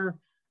nature,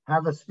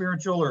 have a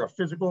spiritual or a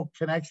physical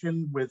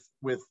connection with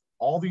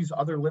all these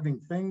other living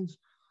things.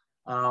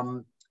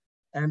 You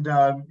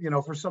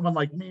know, for someone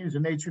like me who's a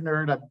nature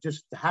nerd, I'm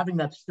just having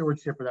that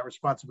stewardship or that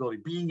responsibility,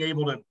 being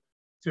able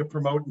to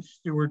promote and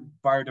steward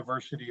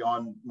biodiversity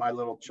on my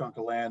little chunk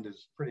of land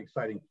is pretty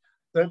exciting.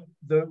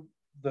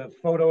 The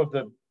photo of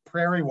the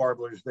prairie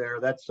warblers there,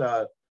 that's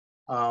a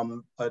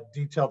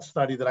detailed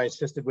study that I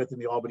assisted with in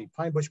the Albany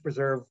Pine Bush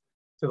Preserve.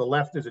 To the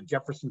left is a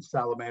Jefferson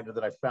salamander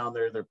that I found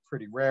there. They're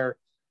pretty rare.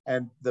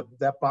 And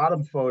that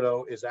bottom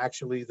photo is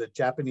actually the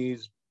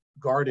Japanese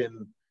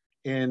garden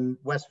in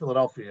West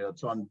Philadelphia.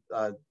 It's on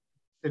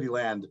city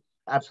land.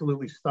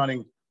 Absolutely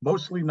stunning.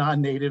 Mostly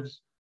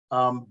non-natives,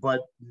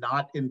 but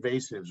not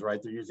invasives,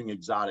 right? They're using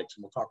exotics.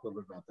 And we'll talk a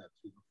little bit about that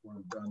too before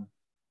I'm done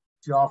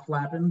jaw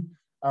flapping.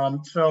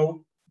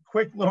 So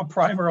quick little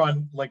primer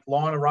on like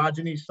lawn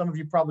orogeny. Some of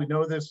you probably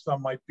know this.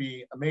 Some might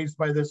be amazed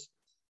by this.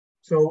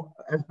 So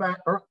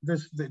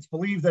it's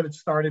believed that it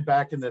started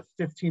back in the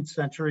 15th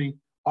century,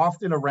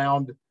 often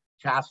around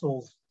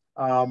castles,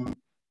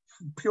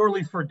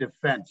 purely for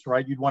defense,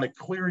 right? You'd want to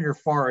clear your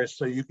forest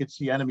so you could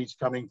see enemies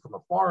coming from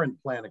afar and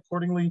plan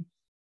accordingly.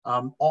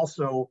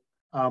 Also,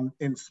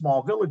 in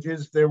small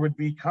villages, there would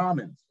be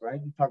commons, right?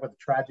 You talk about the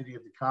tragedy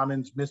of the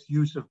commons,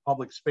 misuse of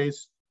public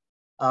space.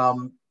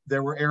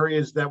 There were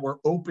areas that were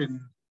open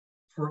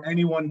for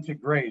anyone to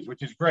graze,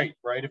 which is great,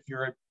 right?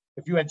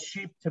 If you had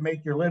sheep to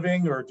make your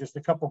living or just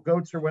a couple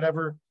goats or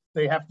whatever,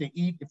 they have to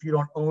eat. If you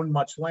don't own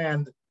much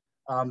land,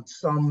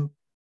 some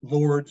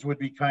lords would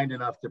be kind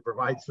enough to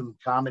provide some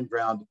common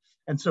ground.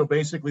 And so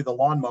basically the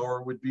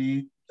lawnmower would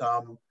be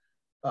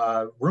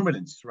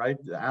ruminants, right?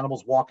 The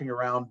animals walking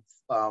around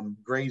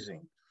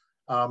grazing.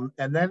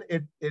 And then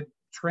it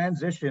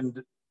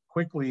transitioned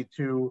quickly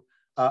to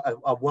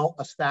a wealth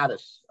and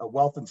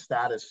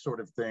status sort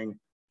of thing.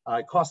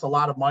 It costs a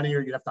lot of money,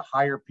 or you'd have to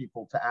hire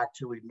people to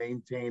actually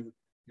maintain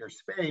your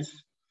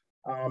space.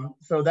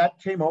 So that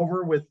came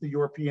over with the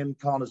European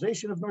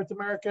colonization of North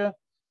America.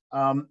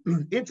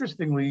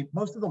 Interestingly,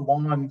 most of the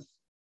lawns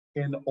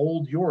in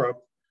old Europe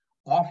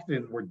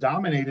often were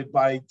dominated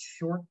by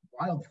short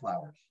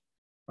wildflowers,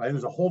 right?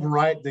 There's a whole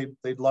variety.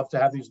 They'd love to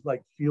have these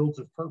like fields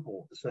of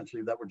purple,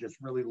 essentially, that were just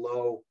really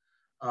low.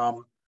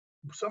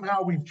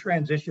 Somehow we've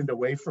transitioned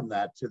away from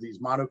that to these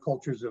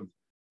monocultures of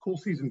cool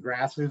season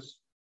grasses,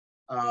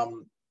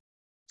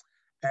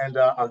 and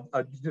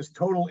just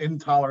total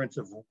intolerance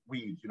of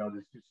weeds, you know,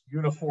 this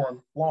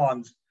uniform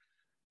lawns.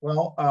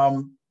 Well,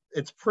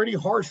 it's pretty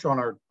harsh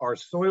on our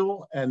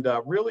soil, and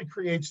really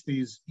creates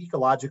these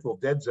ecological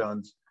dead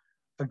zones.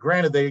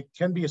 Granted, they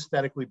can be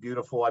aesthetically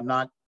beautiful. I'm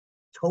not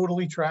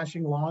totally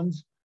trashing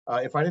lawns.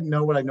 If I didn't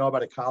know what I know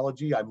about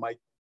ecology, I might,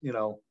 you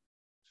know,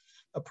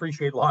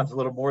 appreciate lawns a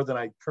little more than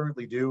I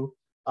currently do.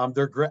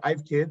 They're great. I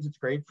have kids. It's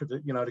great for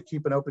the, you know, to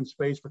keep an open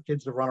space for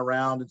kids to run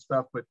around and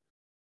stuff. But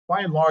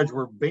by and large,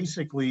 we're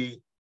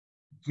basically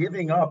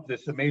giving up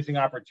this amazing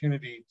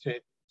opportunity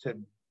to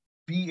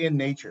be in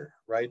nature,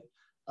 right?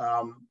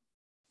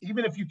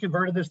 Even if you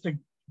converted this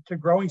to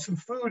growing some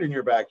food in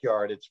your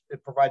backyard,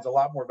 it provides a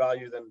lot more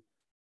value than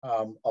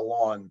a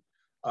lawn.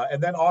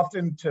 And then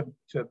often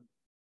to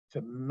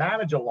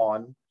manage a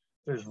lawn,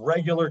 there's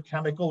regular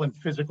chemical and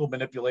physical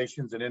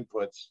manipulations and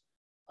inputs.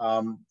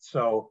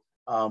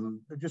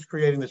 They're just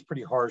creating this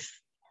pretty harsh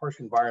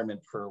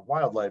environment for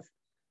wildlife.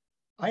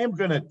 I am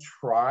going to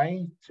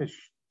try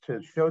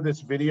to show this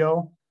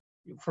video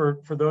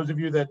for those of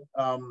you that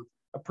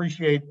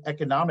appreciate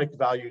economic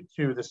value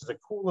too. This is a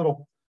cool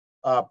little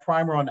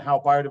primer on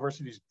how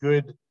biodiversity is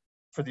good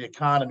for the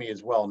economy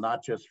as well,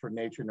 not just for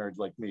nature nerds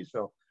like me.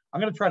 So I'm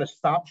going to try to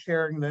stop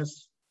sharing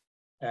this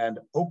and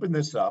open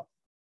this up.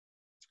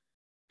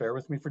 Bear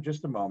with me for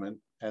just a moment,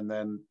 and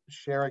then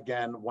share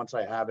again once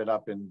I have it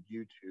up in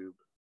YouTube.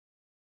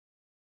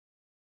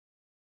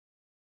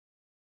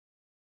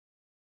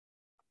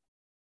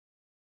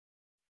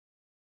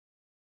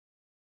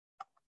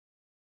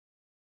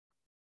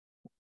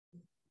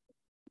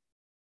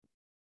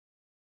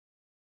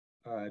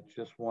 All right,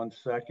 just 1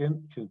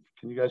 second. Can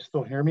you guys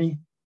still hear me?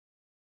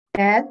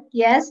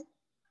 Yes.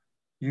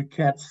 You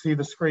can't see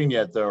the screen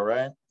yet though,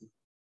 right?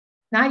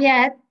 Not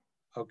yet.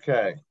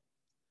 Okay.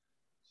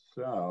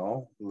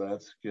 So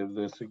let's give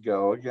this a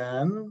go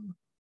again.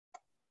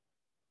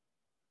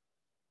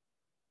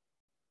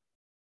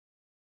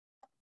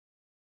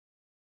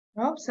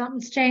 Oh,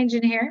 something's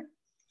changing here.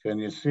 Can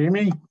you see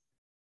me?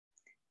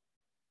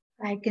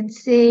 I can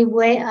see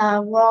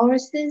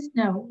walruses,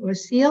 no, or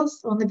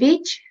seals on the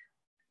beach.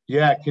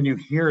 Yeah, can you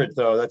hear it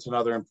though? That's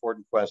another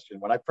important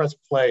question. When I press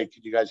play,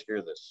 can you guys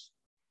hear this?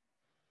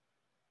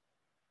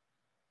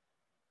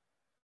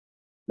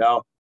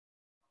 No?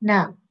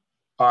 No.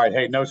 All right,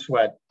 hey, no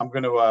sweat.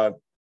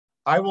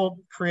 I will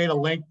create a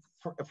link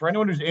for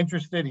anyone who's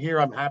interested here.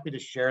 I'm happy to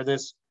share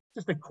this.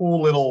 Just a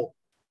cool little,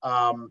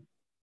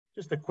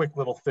 just a quick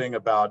little thing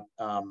about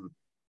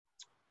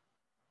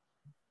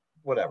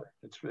whatever.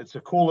 It's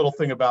a cool little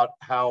thing about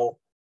how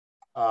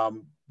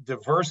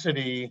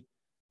diversity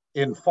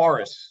in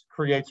forests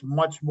creates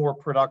much more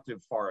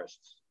productive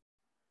forests.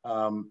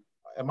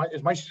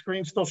 Is my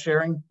screen still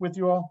sharing with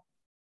you all?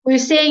 We're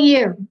seeing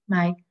you,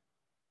 Mike.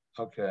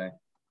 Okay.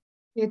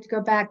 You have to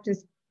go back to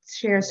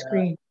share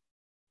screen.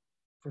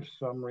 For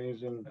some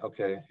reason,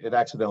 okay, it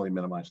accidentally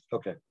minimized.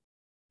 Okay.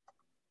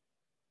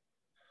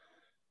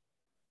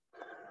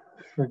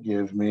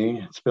 Forgive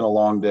me. It's been a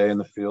long day in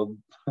the field.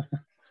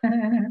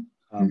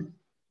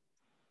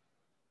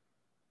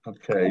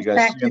 Okay, you guys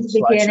back to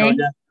the beginning.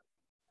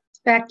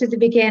 Back to the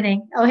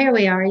beginning. Oh, here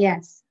we are.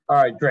 Yes. All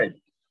right, great.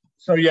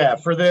 So yeah,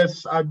 for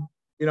this,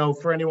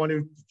 for anyone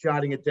who's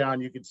jotting it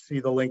down, you can see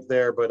the link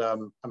there. But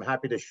I'm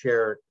happy to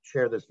share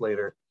this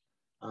later.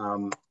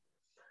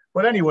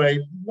 But anyway,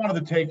 one of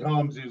the take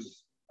homes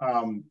is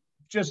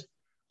just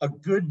a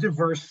good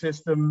diverse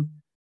system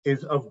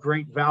is of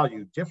great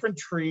value. Different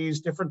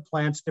trees, different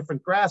plants,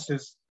 different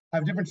grasses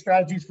have different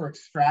strategies for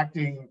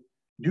extracting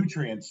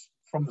nutrients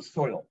from the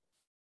soil.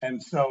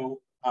 And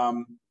so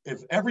if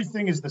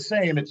everything is the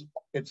same,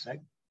 it's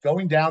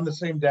going down the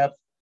same depth,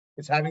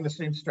 it's having the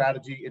same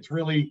strategy, it's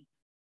really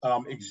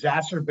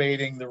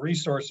exacerbating the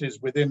resources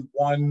within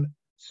one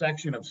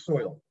section of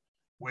soil,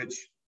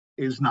 which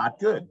is not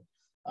good.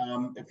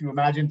 If you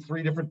imagine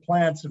 3 different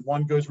plants and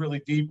one goes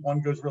really deep,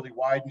 one goes really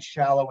wide and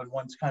shallow, and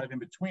one's kind of in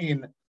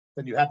between,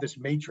 then you have this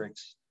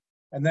matrix.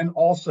 And then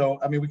also,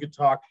 I mean, we could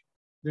talk,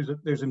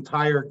 there's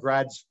entire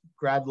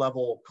grad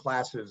level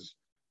classes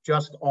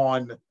just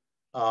on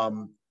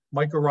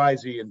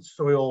mycorrhizae and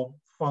soil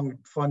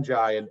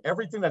fungi and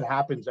everything that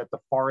happens at the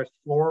forest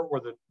floor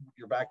or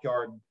your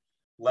backyard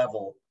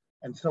level.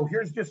 And so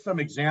here's just some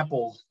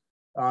examples.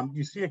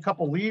 You see a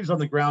couple leaves on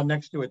the ground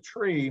next to a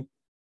tree,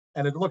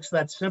 and it looks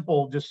that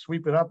simple, just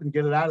sweep it up and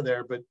get it out of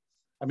there. But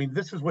I mean,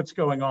 this is what's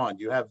going on.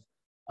 You have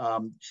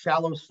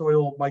shallow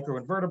soil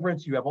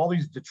microinvertebrates. You have all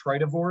these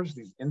detritivores,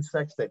 these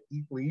insects that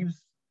eat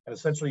leaves and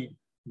essentially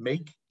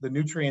make the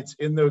nutrients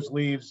in those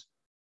leaves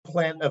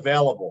plant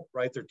available,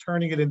 right? They're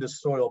turning it into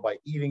soil by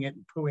eating it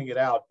and pooing it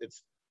out.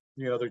 It's,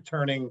 they're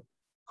turning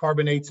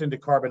carbonates into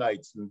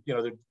carbonites, and,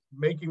 they're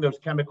making those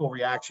chemical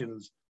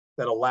reactions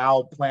that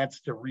allow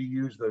plants to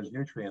reuse those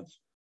nutrients.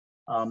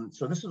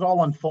 So this is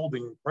all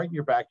unfolding right in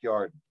your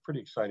backyard. Pretty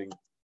exciting.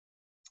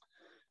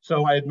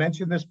 So I had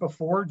mentioned this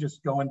before,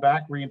 just going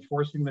back,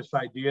 reinforcing this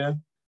idea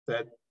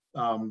that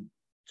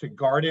to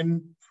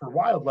garden for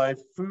wildlife,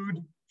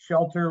 food,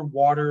 shelter,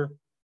 water,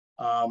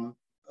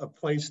 a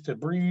place to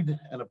breed,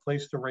 and a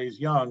place to raise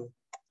young.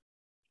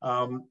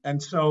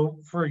 And so,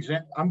 for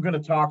example, I'm going to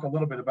talk a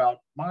little bit about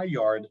my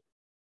yard.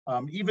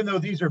 Even though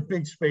these are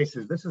big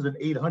spaces, this is an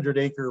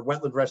 800-acre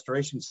wetland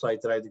restoration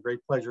site that I had the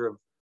great pleasure of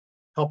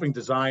helping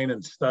design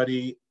and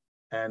study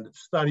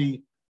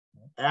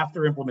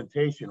after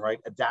implementation, right?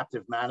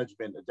 Adaptive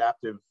management,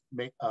 adaptive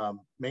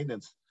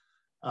maintenance.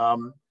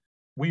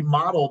 We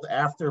modeled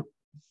after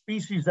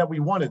species that we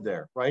wanted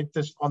there, right?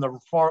 This on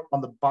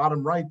the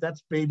bottom right,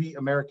 that's baby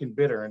American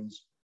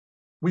bitterns.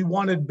 We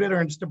wanted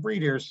bitterns to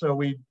breed here, so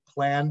we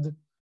planned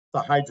the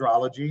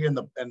hydrology and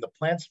the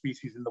plant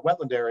species in the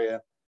wetland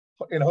area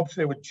in hopes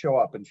they would show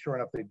up, and sure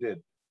enough, they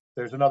did.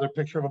 There's another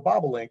picture of a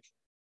bobolink.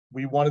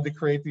 We wanted to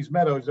create these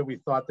meadows that we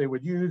thought they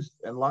would use,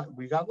 and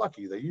we got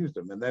lucky. They used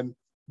them. And then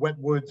wet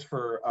woods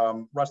for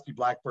rusty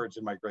blackbirds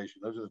in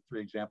migration. Those are the 3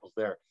 examples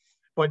there.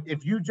 But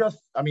if you just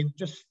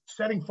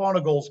setting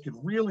fauna goals could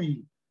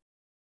really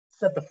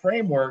set the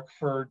framework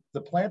for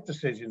the plant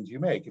decisions you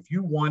make. If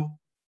you want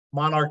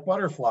monarch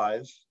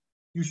butterflies,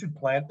 you should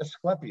plant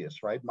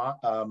Asclepias, right?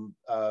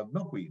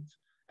 Milkweeds.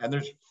 And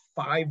there's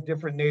 5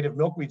 different native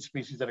milkweed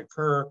species that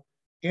occur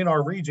in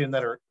our region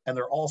and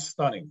they're all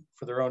stunning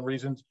for their own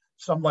reasons.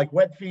 Some like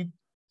wet feet,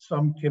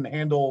 some can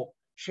handle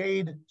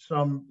shade,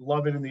 some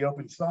love it in the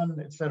open sun,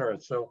 etc.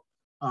 So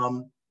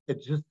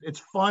it's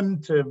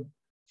fun to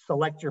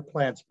select your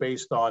plants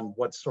based on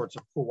what sorts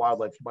of cool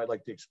wildlife you might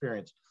like to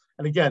experience.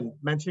 And again,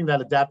 mentioning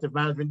that adaptive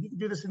management, you can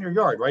do this in your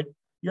yard, right?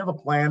 You have a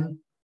plan,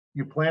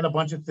 you plant a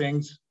bunch of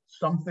things,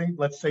 something,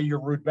 let's say your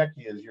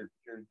rudbeckias,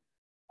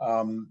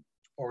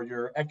 or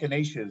your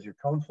echinaceas, your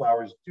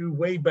coneflowers do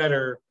way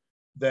better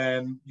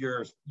than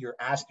your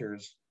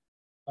asters.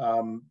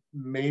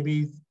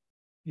 Maybe,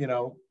 you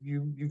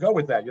go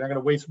with that. You're not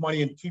going to waste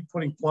money and keep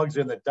putting plugs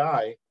in that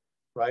die,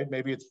 right?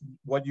 Maybe it's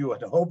what you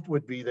had hoped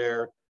would be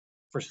there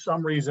for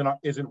some reason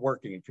isn't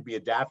working. It could be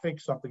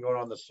adaphic, something going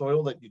on in the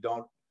soil that you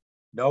don't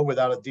know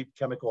without a deep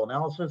chemical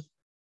analysis,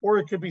 or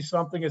it could be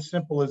something as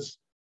simple as,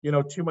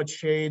 too much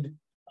shade,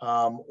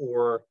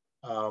 or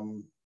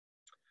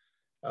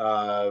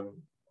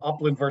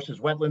upland versus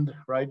wetland,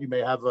 right? You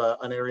may have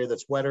an area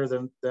that's wetter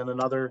than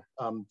another,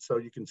 so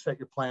you can set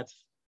your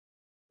plants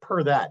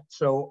per that.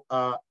 So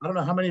I don't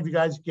know how many of you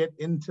guys get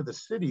into the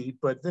city,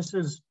 but this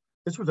was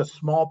a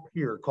small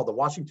pier called the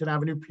Washington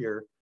Avenue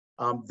Pier.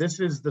 This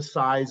is the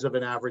size of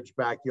an average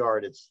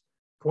backyard. It's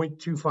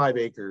 0.25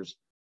 acres.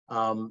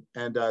 And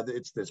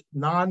it's this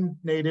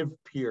non-native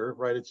pier,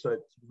 right? It's a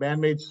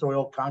man-made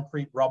soil,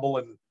 concrete, rubble,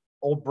 and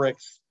old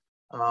bricks.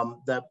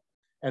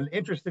 And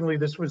interestingly,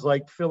 this was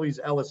like Philly's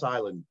Ellis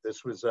Island.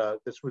 This was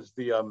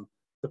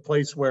the the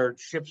place where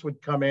ships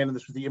would come in, and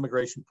this was the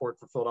immigration port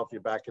for Philadelphia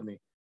back in the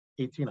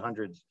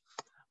 1800s.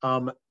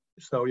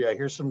 So yeah,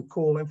 here's some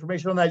cool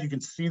information on that. You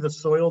can see the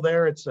soil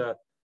there. It's a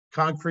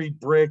concrete,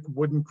 brick,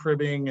 wooden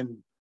cribbing, and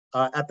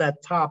at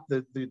that top,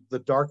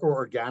 the darker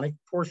organic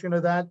portion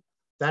of that,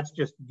 that's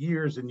just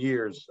years and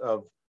years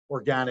of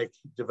organic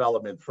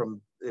development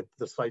from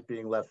the site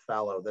being left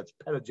fallow. That's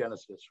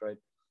petagenesis, right?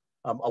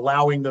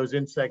 Allowing those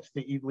insects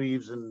to eat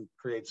leaves and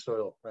create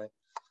soil, right?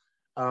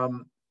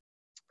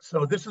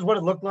 So this is what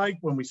it looked like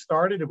when we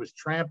started. It was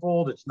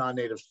trampled, it's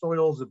non-native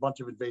soils, a bunch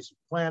of invasive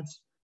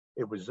plants.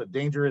 It was a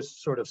dangerous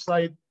sort of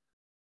site.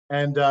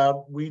 And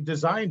we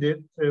designed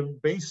it to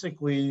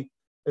basically,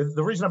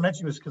 the reason I'm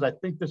mentioning this is because I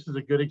think this is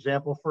a good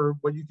example for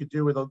what you could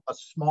do with a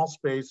small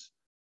space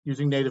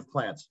using native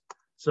plants.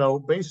 So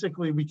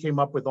basically we came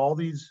up with all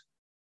these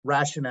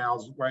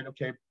rationales, right?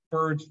 Okay,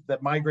 birds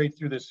that migrate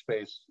through this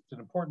space. It's an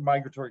important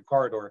migratory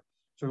corridor.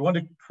 So we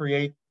wanted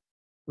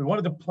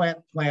to plant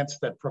plants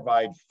that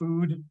provide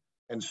food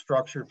and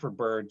structure for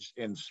birds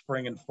in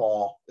spring and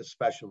fall,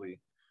 especially.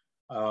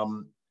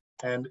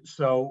 And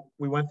so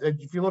we went,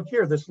 if you look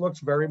here, this looks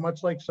very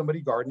much like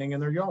somebody gardening in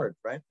their yard,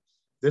 right?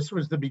 This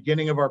was the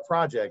beginning of our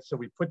project. So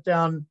we put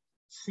down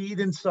seed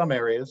in some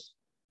areas.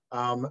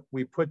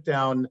 We put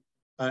down,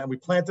 we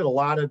planted a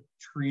lot of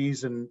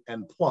trees and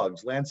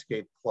plugs,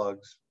 landscape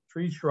plugs,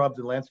 trees, shrubs,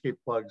 and landscape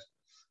plugs,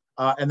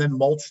 and then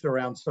mulched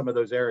around some of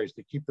those areas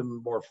to keep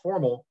them more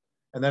formal.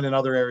 And then in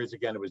other areas,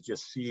 again, it was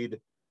just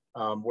seed,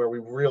 where we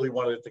really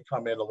wanted it to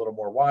come in a little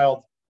more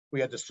wild.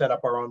 We had to set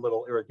up our own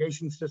little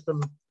irrigation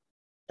system.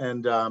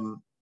 And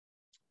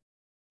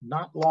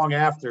not long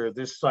after,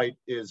 this site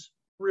is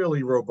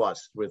really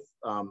robust with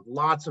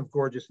lots of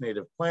gorgeous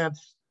native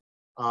plants.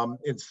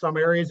 In some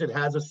areas, it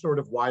has a sort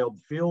of wild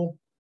feel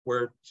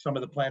where some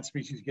of the plant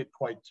species get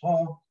quite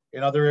tall.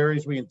 In other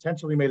areas, we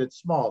intentionally made it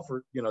small.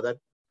 For, you know,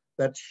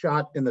 that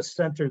shot in the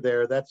center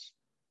there, that's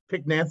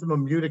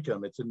Pycnanthemum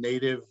muticum. It's a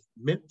native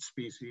mint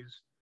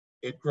species.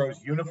 It grows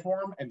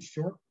uniform and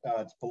short.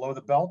 It's below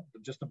the belt,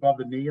 just above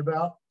the knee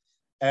about,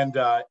 and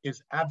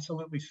is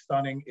absolutely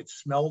stunning. It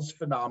smells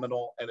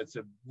phenomenal, and it's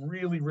a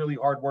really, really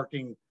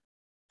hardworking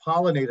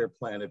pollinator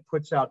plant. It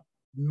puts out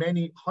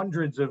many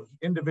hundreds of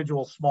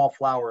individual small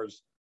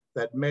flowers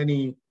that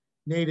many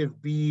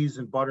native bees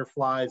and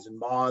butterflies and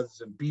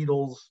moths and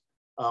beetles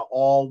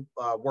all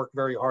work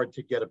very hard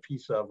to get a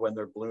piece of when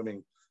they're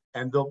blooming.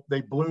 And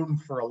they bloom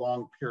for a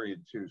long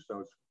period too,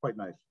 so it's quite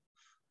nice.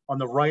 On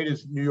the right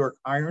is New York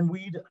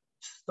ironweed,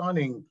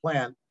 stunning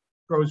plant,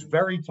 grows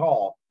very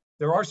tall.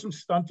 There are some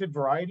stunted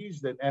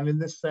varieties that, and in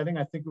this setting,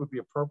 I think it would be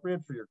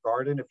appropriate for your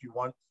garden if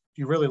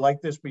you really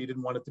like this, but you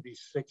didn't want it to be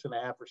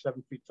 6.5 or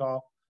 7 feet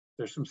tall.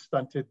 There's some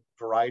stunted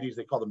varieties,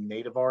 they call them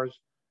nativars.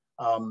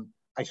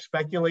 I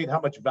speculate how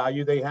much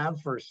value they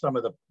have for some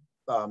of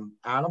the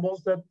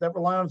animals that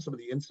rely on, some of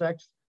the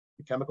insects.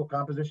 The chemical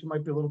composition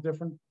might be a little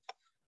different.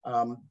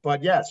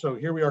 But yeah, so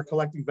here we are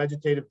collecting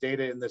vegetative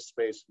data in this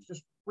space. It's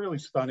just really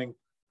stunning.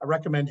 I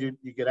recommend you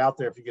get out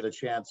there if you get a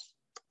chance.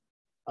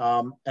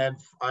 And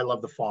I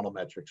love the faunal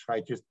metrics,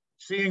 right? Just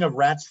seeing a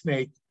rat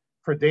snake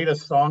predate a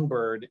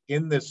songbird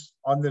on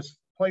this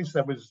place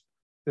that was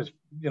this,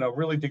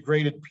 really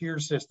degraded pier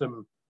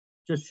system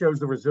just shows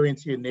the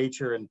resiliency in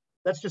nature. And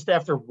that's just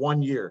after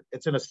 1 year.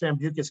 It's in a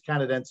Sambucus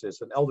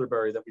canadensis, an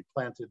elderberry that we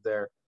planted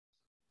there.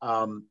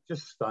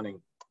 Just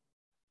stunning.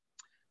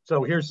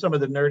 So here's some of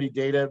the nerdy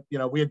data.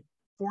 We had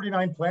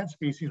 49 plant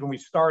species when we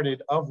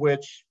started, of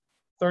which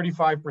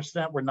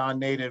 35% were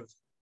non-native.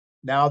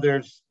 Now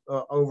there's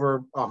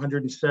over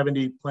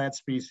 170 plant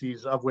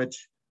species, of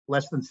which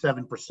less than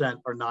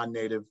 7% are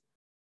non-native.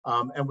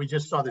 And we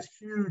just saw this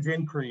huge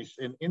increase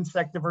in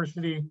insect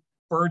diversity.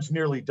 Birds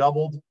nearly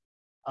doubled.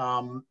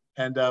 And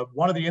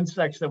one of the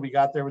insects that we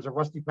got there was a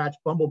rusty patch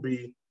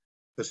bumblebee,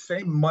 the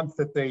same month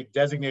that they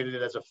designated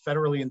it as a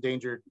federally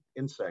endangered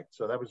insect.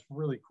 So that was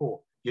really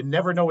cool. You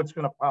never know what's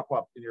going to pop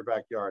up in your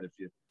backyard if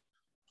you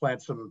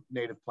plant some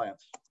native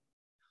plants.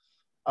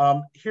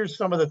 Here's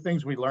some of the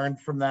things we learned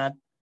from that.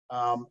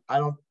 I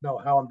don't know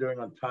how I'm doing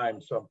on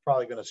time, so I'm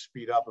probably going to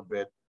speed up a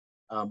bit.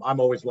 I'm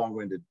always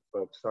long-winded,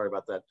 folks. Sorry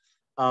about that.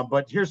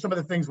 But here's some of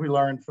the things we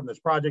learned from this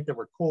project that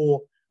were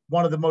cool.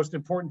 One of the most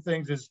important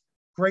things is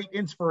great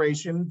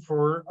inspiration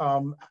for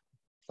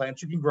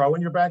plants you can grow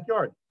in your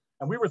backyard.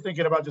 And we were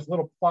thinking about just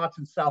little plots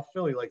in South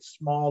Philly, like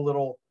small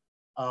little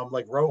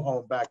like row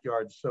home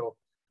backyards. So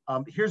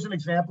here's an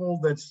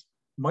example that's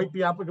might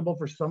be applicable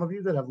for some of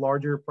you that have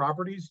larger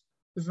properties.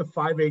 This is a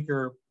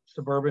 5-acre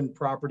suburban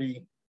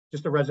property,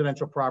 just a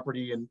residential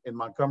property in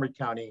Montgomery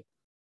County.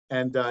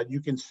 And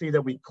you can see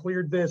that we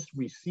cleared this,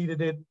 we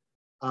seeded it,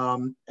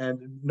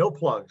 and no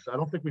plugs. I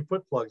don't think we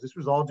put plugs. This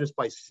was all just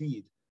by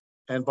seed.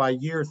 And by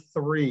year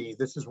 3,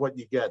 this is what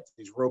you get,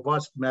 these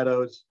robust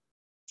meadows,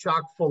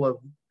 chock full of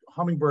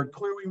hummingbird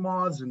clearwing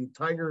moths and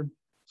tiger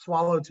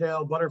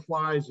swallowtail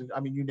butterflies. And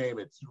I mean, you name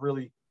it. It's a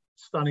really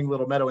stunning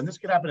little meadow. And this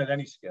could happen at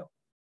any scale,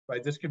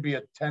 right? This could be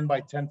a 10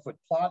 by 10 foot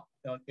plot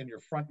in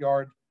your front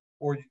yard,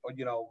 or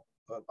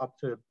up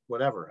to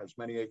whatever, as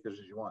many acres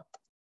as you want.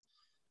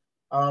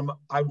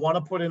 I want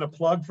to put in a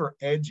plug for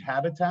Edge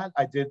Habitat.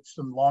 I did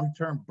some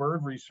long-term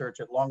bird research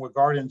at Longwood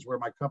Gardens, where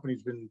my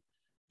company's been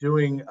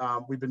doing,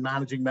 we've been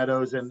managing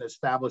meadows and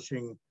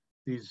establishing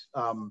these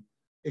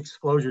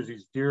exclosures,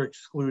 these deer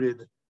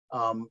excluded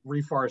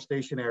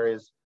reforestation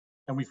areas.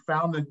 And we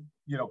found that,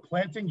 you know,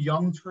 planting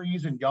young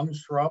trees and young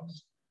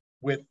shrubs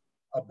with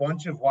a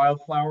bunch of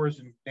wildflowers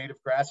and native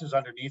grasses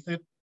underneath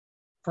it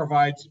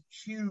provides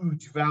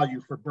huge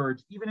value for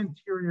birds. Even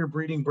interior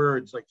breeding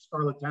birds like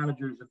scarlet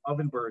tanagers and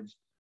ovenbirds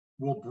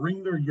will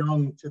bring their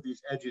young to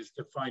these edges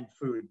to find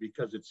food,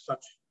 because it's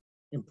such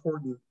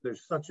important.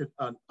 There's such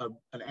an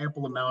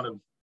ample amount of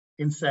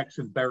insects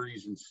and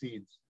berries and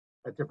seeds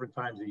at different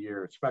times of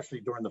year,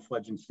 especially during the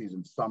fledging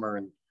season, summer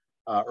and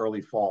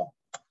early fall.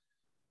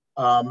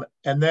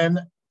 And then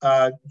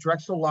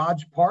Drexel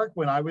Lodge Park,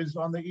 when I was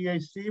on the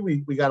EAC,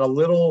 we got a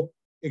little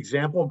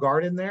example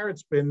garden there.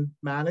 It's been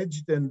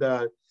managed, and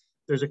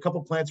there's a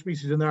couple plant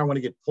species in there I want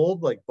to get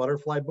pulled, like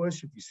butterfly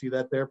bush. If you see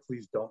that there,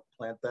 please don't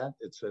plant that.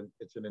 It's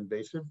an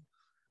invasive.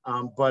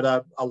 But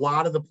a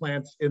lot of the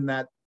plants in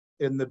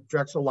the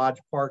Drexel Lodge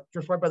Park,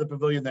 just right by the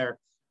pavilion there,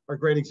 are a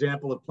great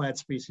example of plant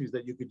species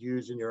that you could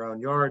use in your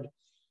own yard.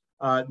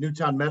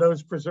 Newtown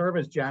Meadows Preserve,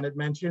 as Janet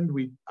mentioned,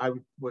 I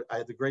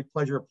had the great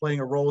pleasure of playing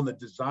a role in the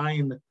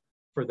design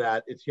for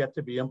that. It's yet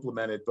to be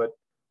implemented, but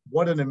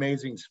what an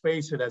amazing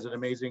space. It has an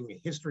amazing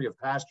history of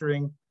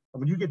pasturing. And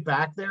when you get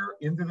back there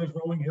into those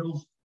rolling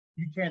hills,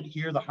 you can't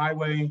hear the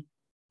highway.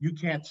 You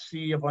can't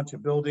see a bunch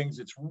of buildings.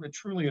 It's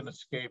truly an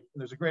escape.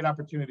 And there's a great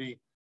opportunity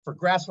for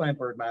grassland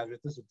bird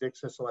management. This is a dick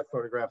thistle I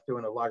photographed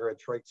doing a loggerhead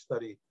trike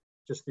study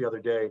just the other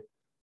day.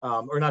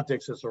 Or not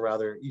dick thistle,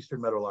 rather, eastern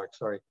meadowlark,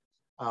 sorry.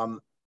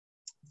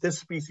 This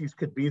species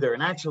could be there.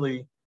 And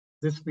actually,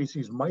 this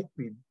species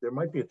there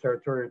might be a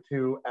territory or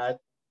two at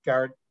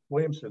Garrett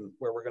Williamson,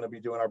 where we're going to be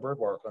doing our bird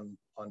walk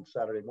on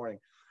Saturday morning.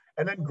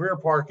 And then Greer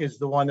Park is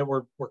the one that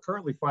we're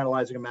currently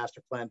finalizing a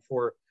master plan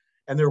for.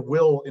 And there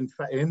will, in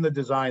fact, in the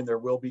design, there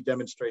will be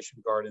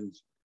demonstration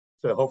gardens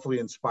to hopefully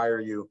inspire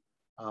you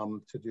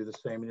to do the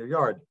same in your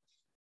yard.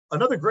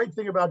 Another great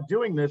thing about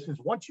doing this is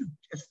once you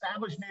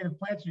establish native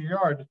plants in your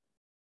yard,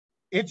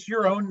 it's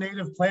your own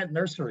native plant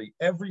nursery.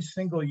 Every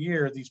single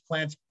year, these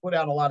plants put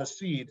out a lot of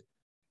seed,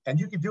 and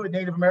you can do it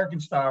Native American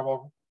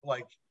style,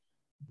 like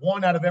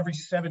 1 out of every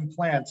 7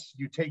 plants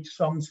you take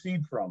some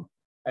seed from,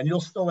 and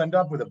you'll still end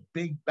up with a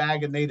big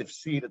bag of native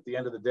seed at the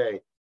end of the day.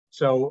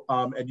 So,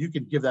 and you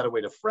can give that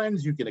away to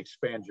friends. You can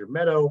expand your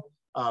meadow.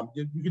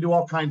 You can do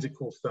all kinds of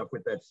cool stuff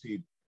with that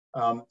seed.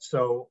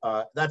 So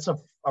that's a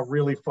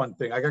really fun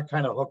thing. I got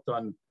kind of hooked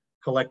on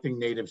collecting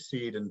native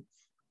seed, and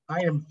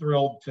I am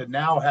thrilled to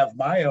now have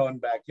my own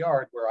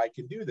backyard where I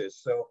can do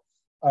this. So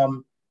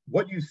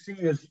what you see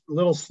is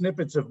little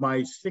snippets of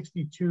my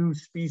 62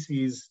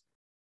 species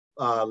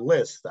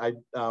list.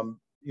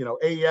 You know,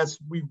 AES,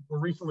 we were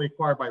recently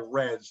acquired by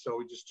Res, so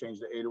we just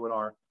changed the A to an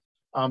R.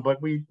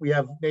 But we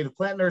have native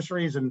plant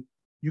nurseries, and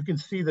you can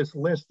see this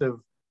list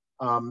of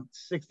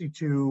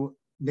 62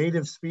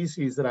 native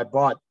species that I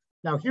bought.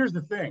 Now, here's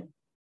the thing.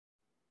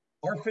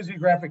 Our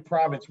physiographic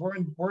province,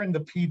 we're in the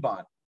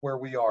Piedmont, where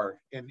we are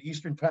in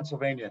eastern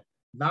Pennsylvania.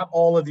 Not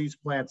all of these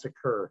plants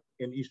occur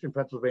in eastern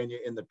Pennsylvania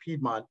in the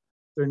Piedmont.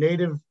 They're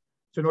native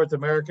to North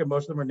America.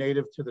 Most of them are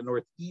native to the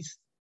Northeast.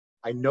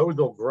 I know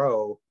they'll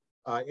grow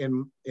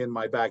in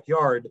my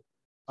backyard,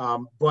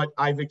 but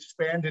I've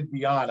expanded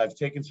beyond. I've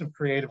taken some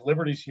creative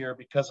liberties here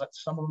because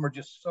some of them are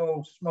just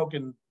so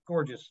smoking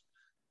gorgeous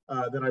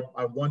that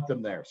I want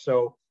them there.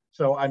 So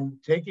I'm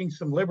taking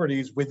some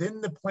liberties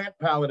within the plant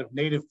palette of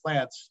native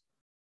plants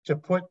to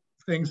put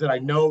things that I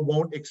know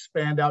won't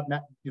expand out.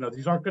 You know,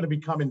 these aren't going to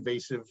become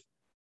invasive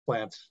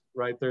plants,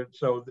 right?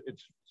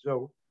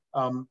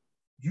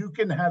 You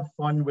can have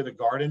fun with a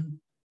garden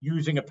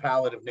using a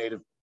palette of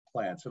native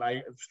plants. And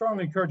I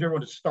strongly encourage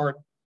everyone to start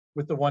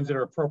with the ones that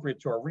are appropriate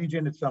to our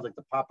region. It sounds like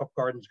the pop-up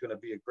garden is going to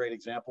be a great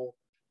example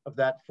of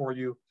that for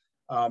you.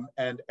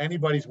 And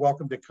anybody's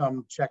welcome to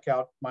come check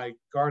out my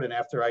garden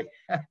after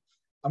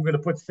I'm going to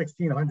put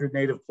 1,600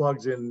 native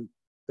plugs in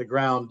the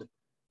ground.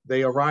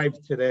 They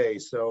arrived today,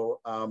 so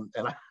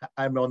and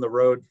I'm on the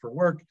road for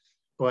work,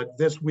 but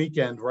this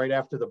weekend, right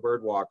after the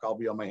bird walk, I'll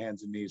be on my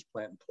hands and knees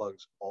planting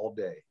plugs all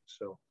day.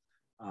 So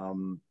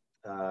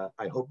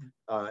I hope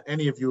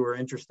any of you who are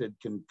interested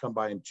can come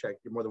by and check.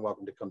 You're more than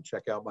welcome to come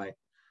check out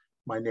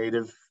my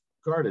native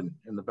garden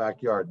in the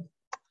backyard.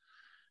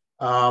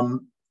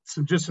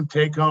 Just some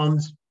take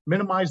homes.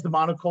 Minimize the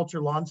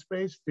monoculture lawn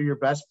space. Do your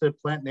best to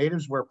plant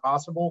natives where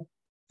possible.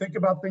 Think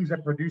about things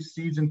that produce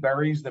seeds and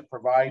berries that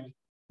provide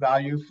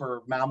value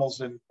for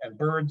mammals and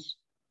birds.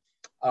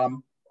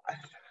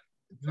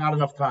 Not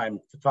enough time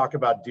to talk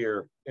about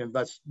deer,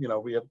 unless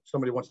we have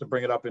somebody wants to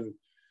bring it up in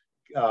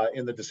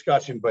the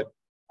discussion. But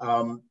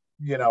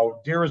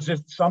deer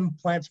resist. Some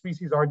plant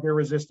species are deer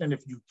resistant.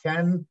 If you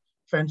can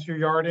fence your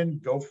yard in,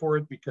 go for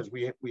it, because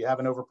we have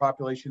an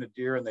overpopulation of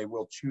deer and they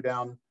will chew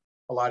down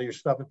a lot of your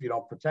stuff if you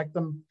don't protect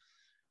them.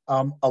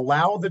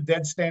 Allow the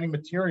dead standing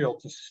material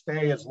to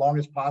stay as long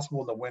as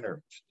possible in the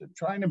winter.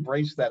 Try and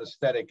embrace that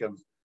aesthetic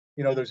of,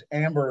 those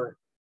amber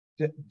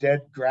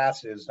dead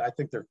grasses. I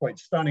think they're quite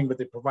stunning, but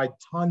they provide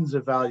tons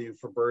of value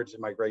for birds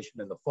in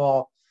migration in the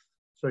fall.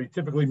 So you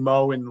typically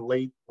mow in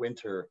late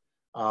winter,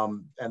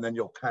 and then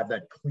you'll have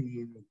that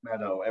clean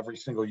meadow every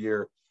single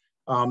year.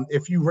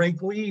 If you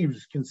rake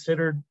leaves,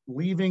 consider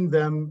leaving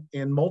them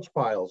in mulch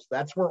piles.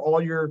 That's where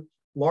all your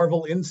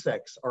larval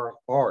insects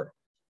are.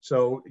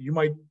 So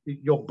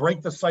you'll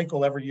break the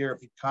cycle every year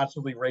if you're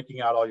constantly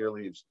raking out all your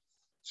leaves.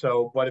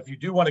 So, but if you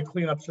do want to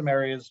clean up some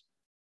areas,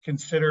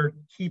 consider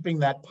keeping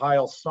that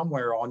pile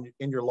somewhere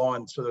in your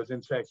lawn so those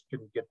insects can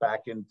get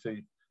back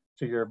into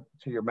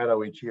your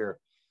meadow each year.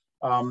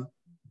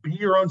 Be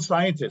your own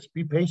scientist.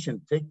 Be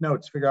patient. Take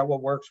notes. Figure out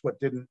what works, what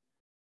didn't,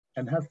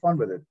 and have fun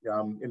with it.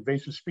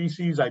 Invasive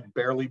species, I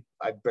barely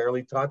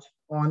touch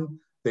on.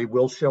 They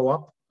will show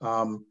up,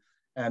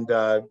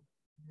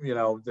 you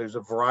know, there's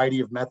a variety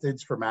of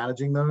methods for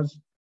managing those,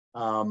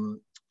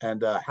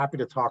 and happy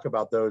to talk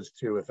about those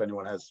too if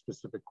anyone has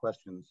specific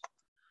questions.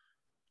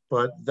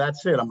 But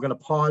that's it. I'm going to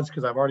pause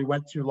because I've already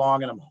went too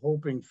long, and I'm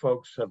hoping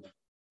folks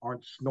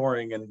aren't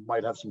snoring and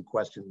might have some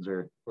questions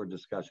or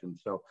discussion.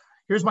 So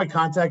here's my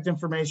contact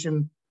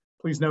information.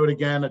 Please note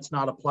again, it's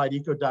not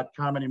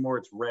appliedeco.com anymore.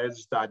 It's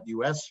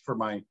res.us for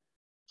my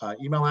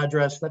email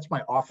address. That's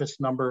my office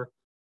number.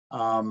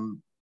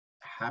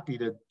 Happy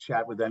to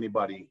chat with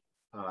anybody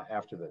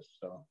after this.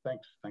 So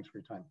thanks for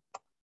your time.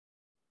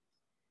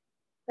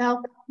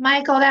 Well,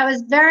 Michael, that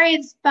was very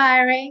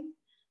inspiring.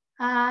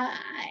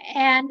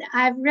 And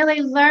I've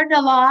really learned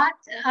a lot.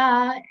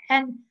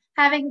 And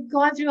having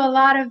gone through a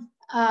lot of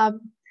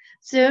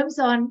Zooms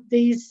on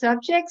these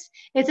subjects,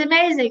 it's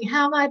amazing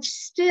how much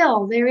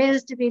still there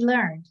is to be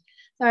learned.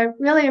 So I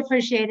really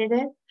appreciated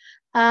it.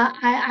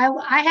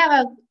 I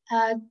have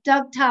a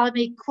Doug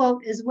Ptolemy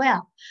quote as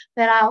well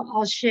that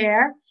I'll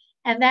share.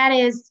 And that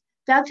is,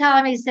 Doug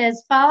Ptolemy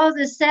says, follow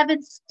the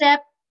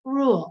 7-step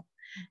rule.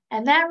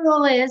 And that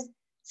rule is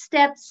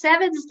 7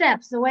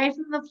 steps away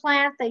from the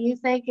plant that you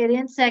think an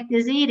insect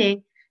is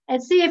eating,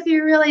 and see if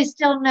you really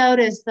still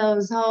notice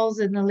those holes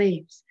in the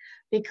leaves,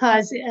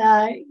 because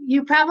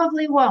you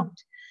probably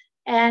won't.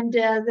 And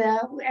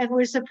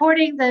we're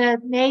supporting the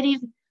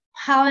native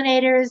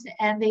pollinators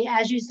and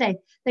as you say,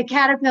 the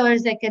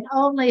caterpillars that can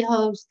only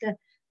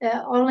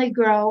only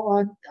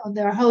grow on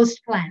their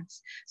host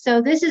plants.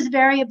 So this is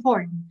very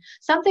important.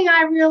 Something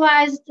I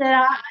realized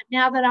now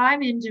that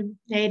I'm into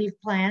native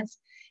plants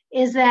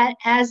is that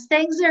as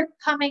things are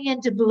coming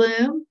into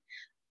bloom,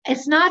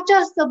 it's not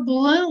just the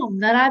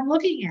bloom that I'm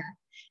looking at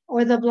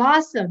or the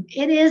blossom.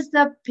 It is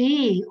the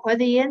bee or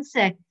the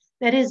insect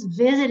that is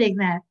visiting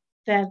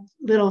that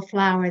little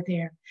flower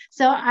there.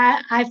 So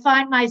I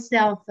find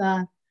myself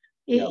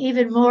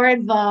even more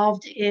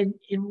involved in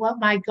what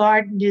my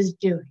garden is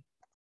doing,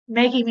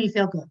 making me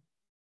feel good.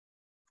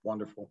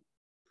 Wonderful.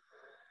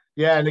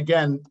 Yeah, and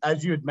again,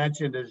 as you had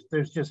mentioned,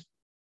 there's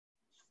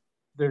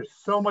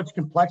so much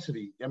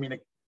complexity. I mean,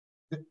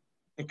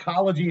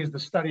 ecology is the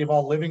study of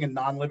all living and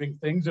non-living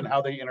things and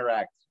how they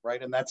interact,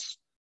 right? And that's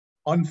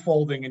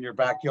unfolding in your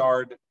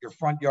backyard, your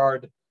front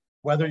yard,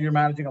 whether you're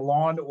managing a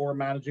lawn or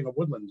managing a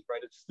woodland,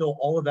 right? It's still,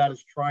 all of that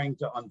is trying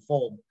to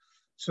unfold.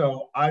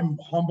 So I'm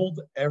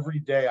humbled every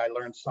day. I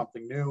learn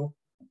something new,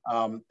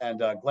 and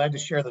glad to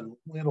share the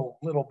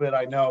little bit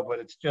I know, but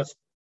it's just,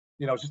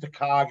 you know, it's just a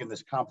cog in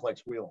this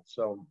complex wheel.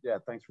 So yeah,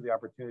 thanks for the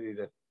opportunity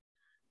to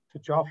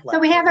jaw flat. So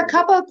we have a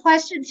couple of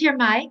questions here,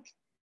 Mike.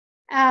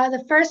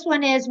 The first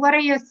one is, what are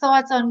your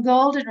thoughts on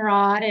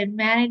goldenrod and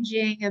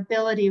managing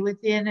ability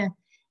within it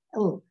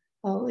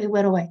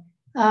went away,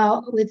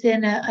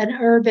 within an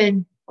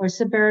urban or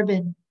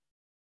suburban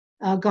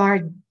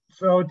garden?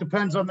 So it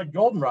depends on the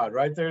goldenrod,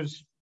 right?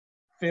 There's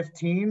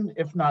 15,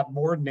 if not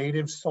more,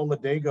 native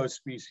solidago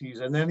species,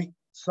 and then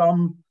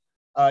some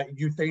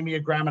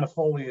Euthymia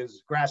graminifolia,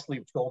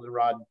 grass-leaf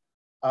goldenrod.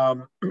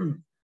 When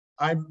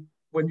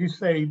you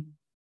say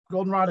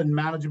goldenrod and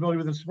manageability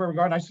within suburban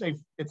garden, I say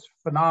it's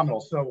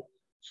phenomenal. So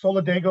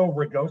Solidago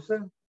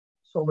rugosa,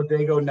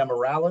 Solidago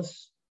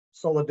nemoralis,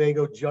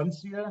 Solidago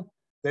juncea,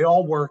 they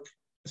all work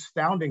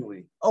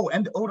astoundingly. Oh,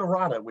 and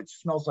odorata, which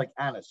smells like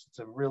anise. It's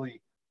a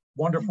really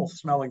wonderful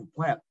smelling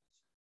plant.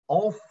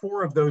 All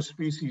 4 of those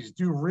species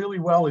do really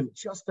well in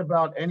just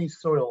about any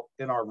soil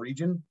in our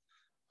region.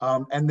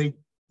 And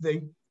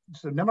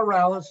so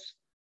nemoralis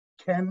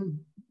can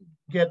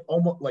get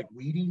almost like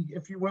weedy,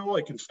 if you will.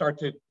 It can start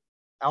to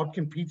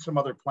outcompete some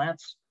other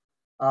plants.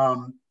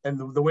 And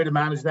the way to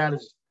manage that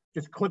is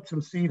just clip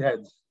some seed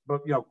heads,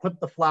 but clip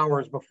the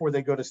flowers before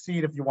they go to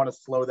seed if you want to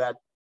slow that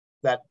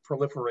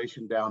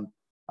proliferation down.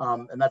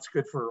 And that's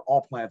good for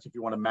all plants if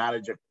you want to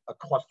manage a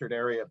clustered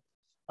area.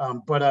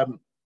 But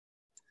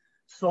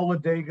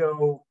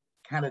Solidago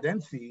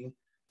canadense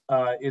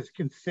is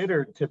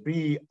considered to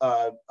be,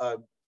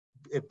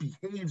 it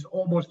behaves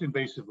almost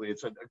invasively.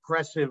 It's an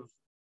aggressive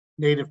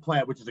native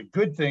plant, which is a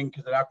good thing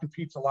because it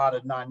outcompetes a lot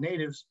of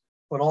non-natives,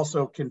 but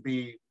also can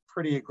be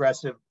pretty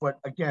aggressive. But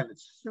again,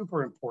 it's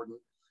super important.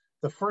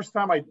 The first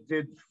time I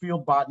did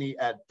field botany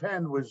at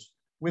Penn was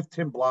with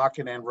Tim Block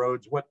and Ann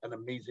Rhodes. What an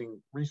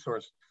amazing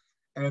resource.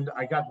 And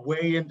I got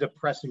way into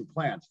pressing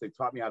plants. They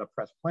taught me how to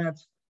press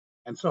plants.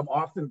 And so I'm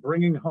often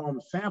bringing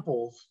home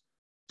samples,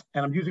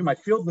 and I'm using my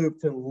field loop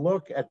to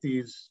look at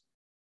these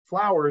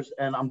flowers,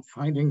 and I'm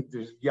finding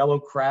there's yellow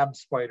crab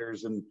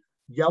spiders and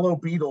yellow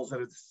beetles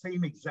that are the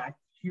same exact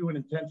hue and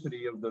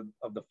intensity of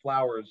the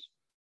flowers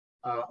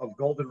of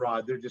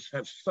goldenrod. They just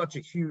have such a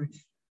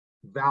huge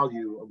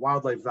value, a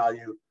wildlife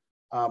value.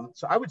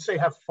 So I would say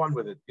have fun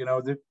with it. You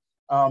know, the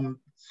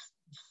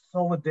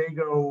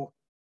Solidago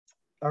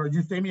or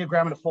Euthymia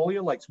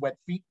graminifolia likes wet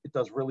feet. It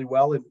does really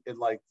well in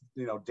like,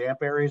 you know, damp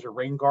areas or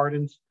rain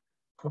gardens.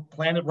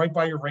 Plant it right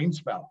by your rain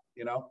spout,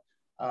 you know.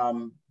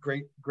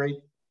 Great.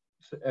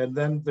 And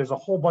then there's a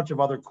whole bunch of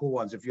other cool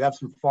ones. If you have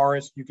some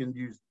forest, you can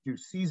use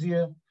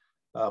Eucesia,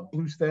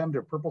 blue stemmed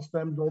or purple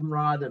stemmed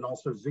goldenrod, and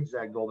also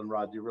zigzag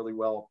goldenrod do really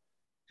well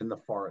in the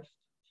forest.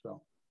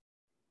 So.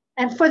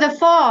 And for the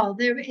fall,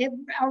 they're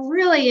a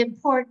really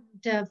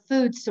important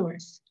food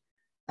source.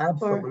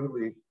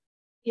 Absolutely.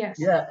 Yes.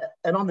 Yeah,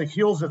 and on the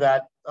heels of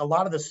that, a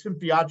lot of the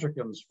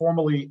Symphiatricums,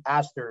 formerly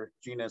aster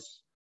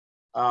genus,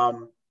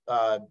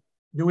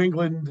 New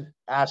England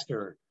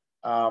aster,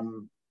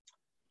 Symphiatricum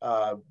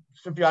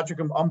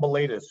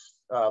umbellatus,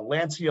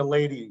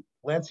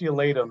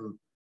 lanceolatum.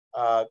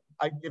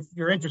 If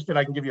you're interested,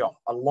 I can give you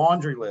a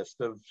laundry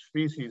list of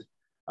species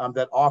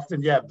that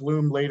often,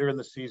 bloom later in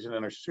the season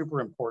and are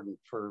super important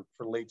for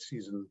late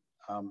season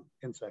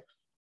insects.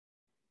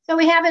 So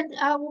we haven't,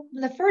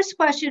 the first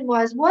question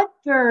was, what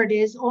bird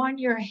is on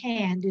your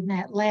hand in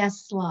that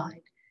last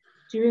slide?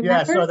 Do you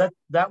remember? Yeah, so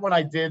that one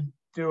I did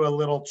do a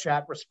little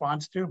chat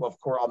response to, but of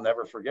course I'll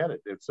never forget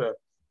it. It's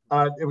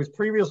it was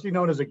previously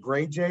known as a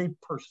gray jay,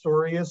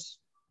 Persorius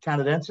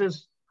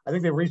canadensis. I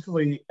think they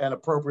recently and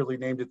appropriately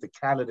named it the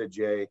Canada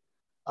jay.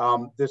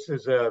 This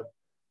is a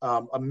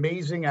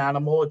amazing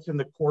animal. It's in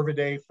the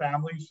Corvidae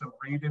family, so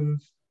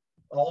ravens,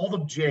 all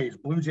the jays,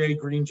 blue jay,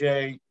 green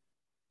jay,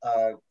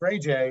 gray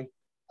jay,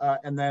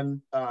 and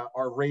then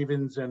our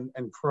ravens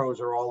and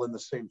crows are all in the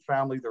same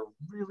family. They're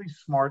really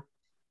smart.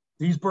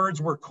 These birds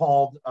were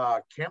called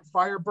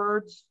campfire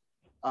birds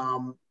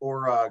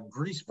or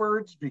grease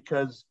birds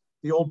because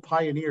the old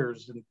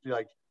pioneers and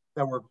like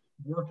that were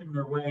working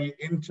their way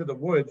into the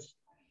woods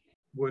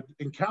would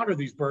encounter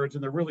these birds,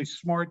 and they're really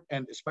smart.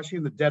 And especially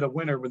in the dead of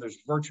winter when there's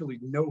virtually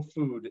no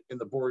food in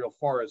the boreal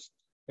forest,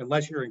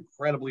 unless you're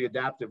incredibly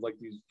adaptive like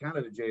these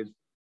Canada jays,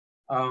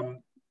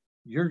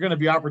 you're going to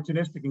be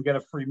opportunistic and get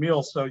a free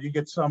meal. So you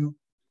get some,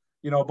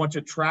 you know, a bunch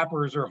of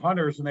trappers or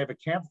hunters, and they have a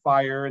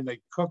campfire and they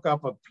cook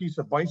up a piece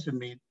of bison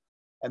meat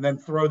and then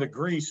throw the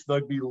grease.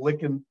 They'd be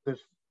licking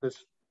this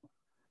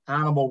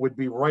animal would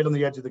be right on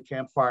the edge of the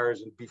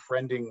campfires and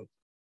befriending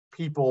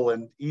people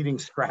and eating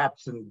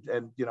scraps and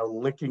you know,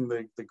 licking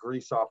the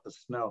grease off the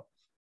snow.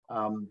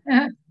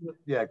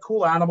 Yeah,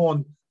 cool animal.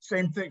 And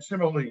same thing,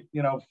 similarly,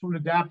 you know, food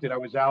adapted. I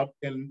was out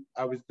and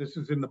this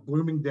is in the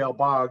Bloomingdale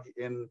Bog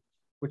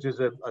which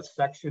is a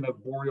section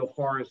of boreal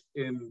forest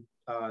in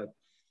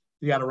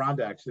the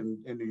Adirondacks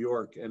in New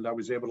York. And I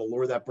was able to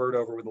lure that bird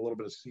over with a little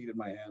bit of seed in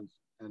my hands.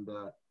 And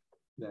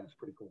yeah, it's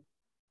pretty cool.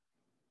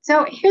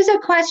 So here's a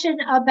question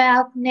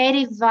about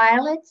native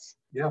violets.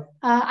 Yeah.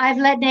 I've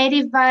let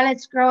native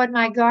violets grow in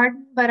my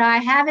garden, but I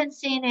haven't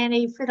seen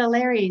any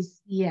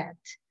fritillaries yet.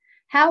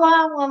 How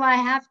long will I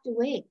have to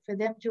wait for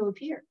them to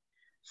appear?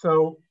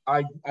 So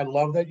I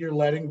love that you're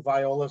letting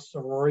Viola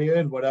sororia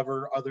and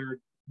whatever other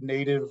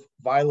native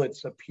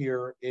violets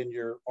appear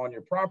on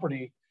your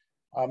property.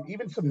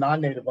 Even some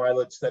non-native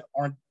violets that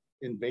aren't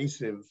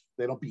invasive,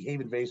 they don't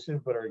behave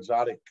invasive but are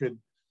exotic,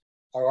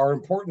 are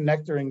important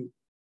nectaring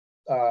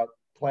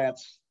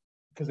plants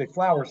because they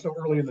flower so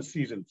early in the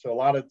season. So a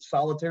lot of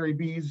solitary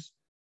bees,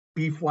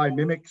 bee fly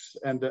mimics,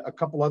 and a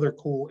couple other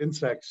cool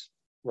insects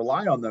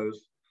rely on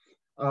those.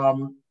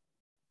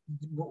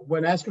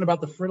 When asking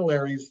about the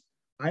fritillaries,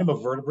 I am a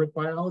vertebrate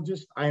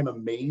biologist. I am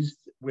amazed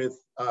with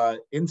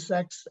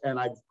insects, and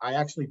I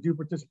actually do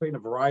participate in a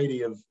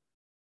variety of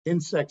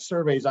insect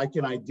surveys. I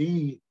can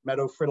ID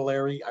meadow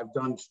fritillary. I've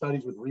done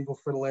studies with regal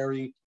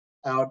fritillary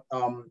out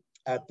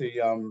at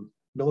the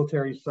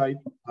military site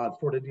at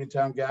Fort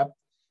Indiantown Gap.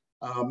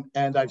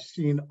 And I've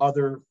seen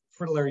other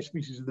fritillary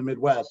species in the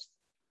Midwest,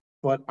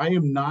 but I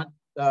am not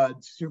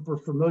super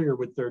familiar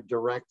with their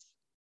direct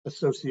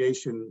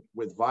association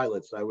with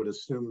violets. I would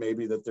assume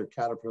maybe that their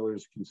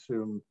caterpillars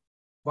consume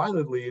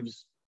violet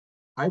leaves.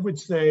 I would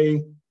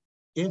say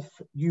if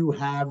you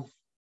have,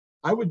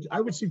 I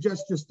would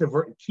suggest just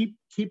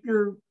keep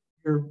your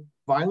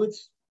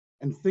violets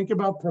and think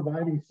about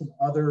providing some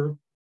other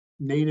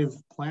native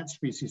plant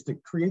species to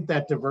create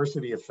that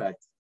diversity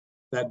effect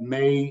that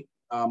may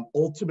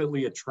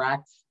ultimately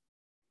attract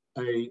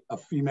a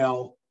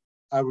female.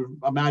 I would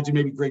imagine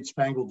maybe great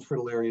spangled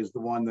fritillary is the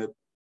one that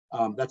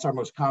that's our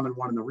most common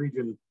one in the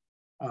region.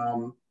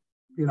 You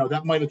know,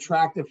 that might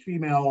attract a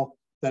female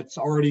that's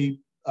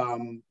already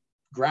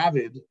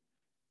gravid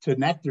to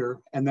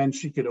nectar, and then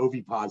she could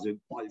oviposit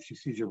if she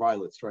sees your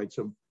violets, right?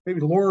 So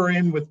maybe lure her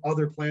in with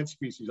other plant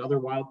species,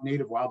 other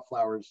native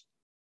wildflowers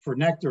for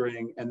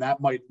nectaring, and that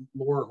might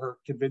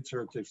convince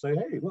her to say,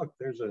 hey, look,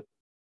 there's a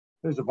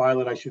there's a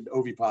violet I should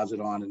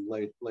oviposit on and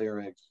lay her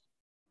eggs.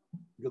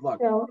 Good luck.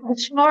 So a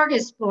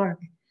smorgasbord.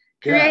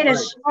 Create a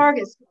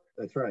smorgasbord.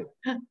 That's right.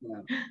 Yeah.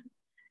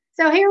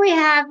 So here we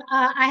have,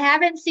 I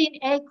haven't seen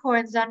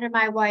acorns under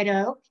my white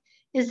oak.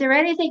 Is there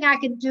anything I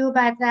can do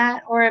about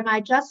that, or am I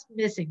just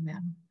missing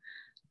them?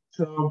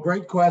 So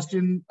great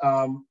question.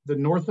 The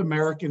North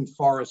American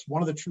forest,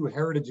 one of the true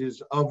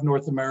heritages of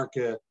North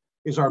America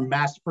is our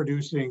mass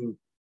producing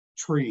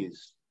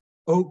trees,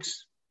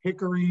 oaks,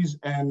 hickories,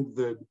 and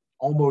the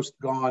almost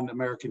gone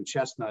American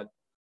chestnut.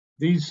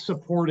 These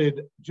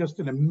supported just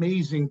an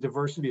amazing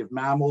diversity of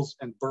mammals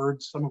and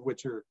birds, some of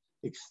which are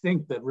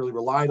extinct that really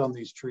relied on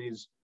these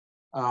trees,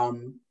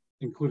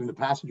 including the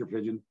passenger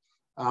pigeon.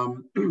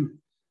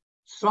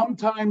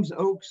 Sometimes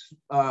oaks,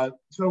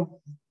 so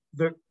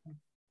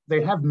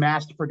they have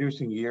mass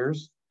producing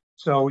years.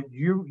 So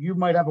you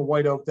might have a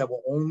white oak that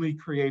will only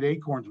create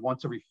acorns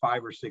once every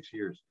 5 or 6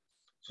 years.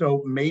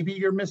 So maybe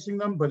you're missing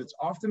them, but it's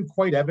often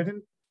quite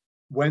evident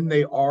when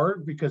they are,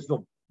 because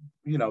they'll,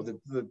 you know,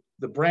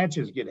 the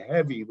branches get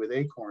heavy with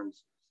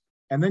acorns.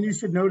 And then you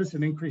should notice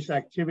an increased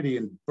activity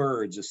in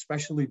birds,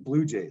 especially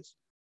blue jays.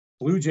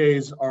 Blue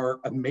jays are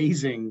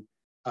amazing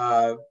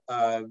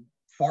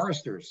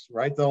foresters,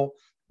 right?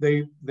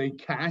 They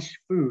cache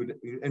food,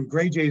 and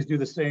gray jays do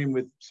the same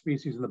with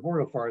species in the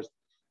boreal forest.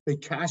 They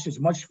cache as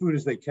much food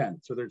as they can.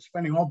 So they're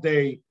spending all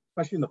day,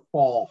 especially in the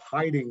fall,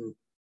 hiding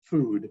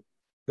food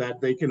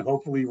that they can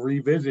hopefully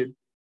revisit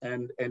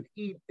and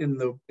eat in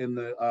the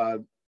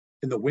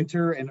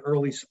winter and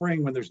early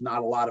spring when there's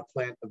not a lot of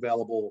plant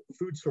available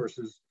food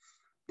sources.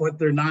 But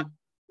they're not,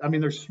 I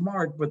mean, they're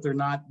smart, but they're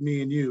not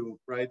me and you,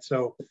 right?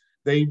 So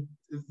the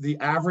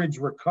average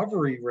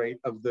recovery rate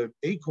of the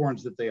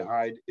acorns that they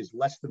hide is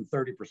less than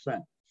 30%.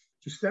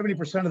 So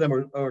 70% of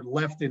them are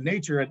left in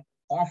nature, and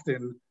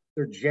often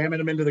they're jamming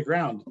them into the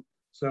ground.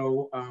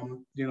 So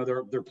you know,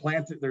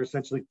 they're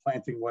essentially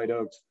planting white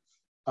oaks.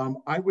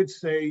 I would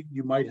say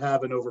you might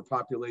have an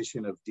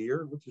overpopulation of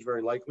deer, which is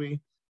very likely,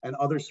 and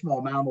other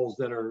small mammals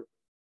that are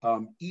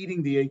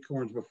eating the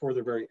acorns before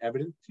they're very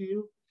evident to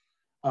you.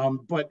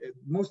 But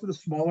most of the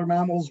smaller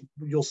mammals,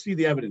 you'll see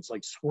the evidence,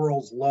 like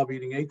squirrels love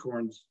eating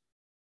acorns.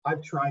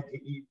 I've tried to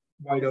eat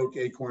white oak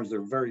acorns.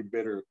 They're very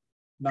bitter,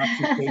 not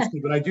too tasty,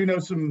 but I do know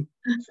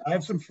I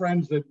have some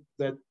friends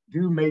that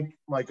do make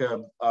like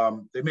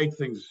they make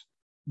things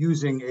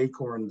using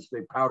acorns.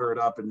 They powder it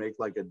up and make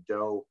like a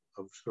dough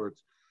of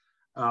sorts.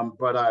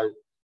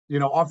 You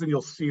know, often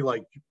you'll see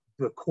like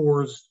the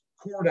cored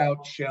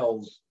out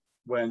shells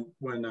when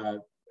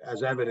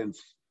as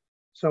evidence.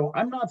 So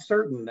I'm not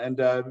certain. And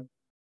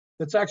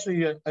that's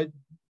actually,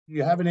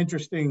 you have an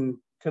interesting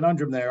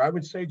conundrum there. I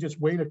would say just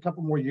wait a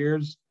couple more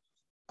years.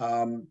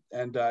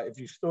 If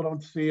you still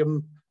don't see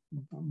them,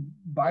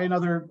 buy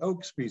another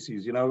oak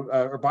species, you know,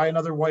 or buy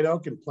another white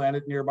oak and plant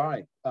it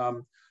nearby.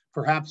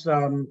 Perhaps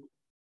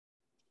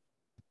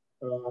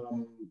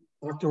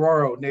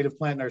Octoraro Native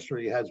Plant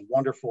Nursery has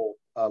wonderful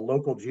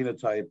local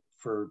genotype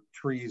for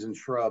trees and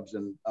shrubs.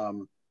 And,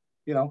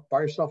 you know,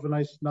 buy yourself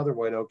another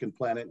white oak and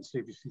plant it and see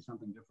if you see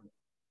something different.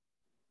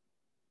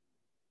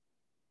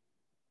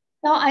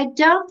 No, I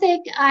don't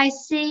think I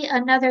see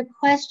another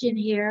question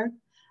here.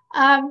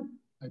 I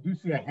do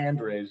see a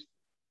hand raised.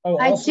 Oh,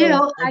 I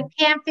do. I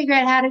can't figure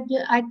out how to do.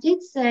 I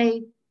did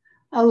say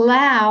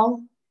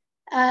allow.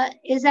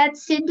 Is that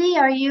Cindy?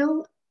 Are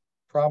you?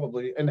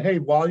 Probably. And hey,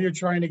 while you're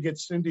trying to get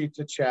Cindy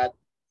to chat,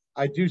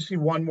 I do see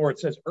one more. It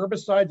says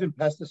herbicides and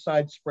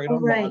pesticides sprayed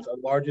on lawns are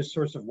the largest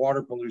source of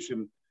water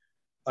pollution.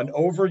 An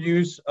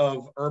overuse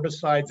of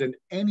herbicides and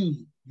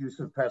any use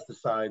of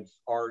pesticides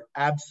are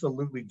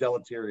absolutely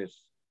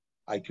deleterious.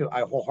 I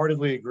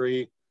wholeheartedly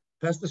agree.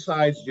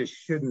 Pesticides just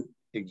shouldn't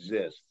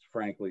exist,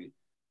 frankly.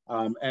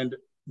 And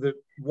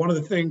one of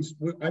the things,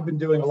 I've been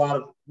doing a lot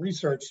of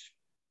research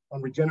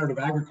on regenerative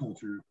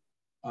agriculture,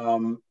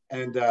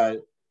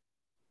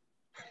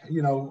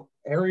 you know,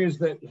 areas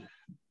that,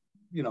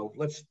 you know,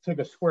 let's take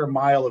a square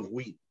mile of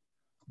wheat,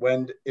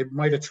 when it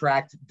might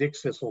attract dick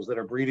thistles that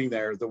are breeding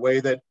there, the way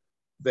that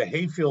the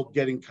hayfield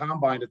getting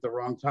combined at the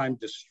wrong time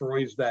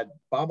destroys that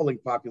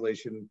bobolink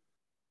population,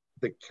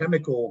 the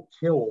chemical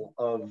kill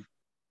of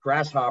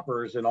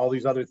grasshoppers and all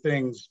these other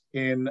things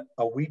in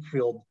a wheat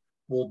field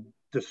will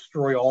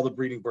destroy all the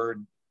breeding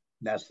bird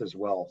nests as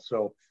well.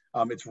 So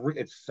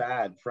it's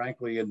sad,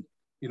 frankly. And,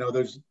 you know,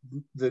 there's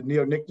the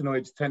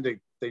neonicotinoids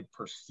they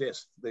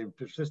persist in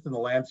the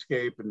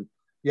landscape. And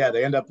yeah,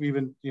 they end up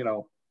even, you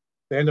know,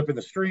 they end up in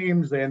the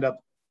streams, they end up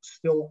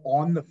still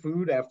on the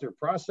food after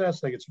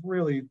process. Like, it's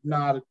really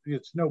not,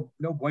 it's no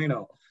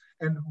bueno.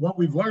 And what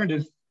we've learned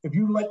is, if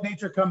you let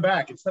nature come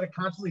back, instead of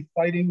constantly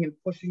fighting and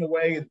pushing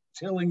away and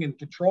tilling and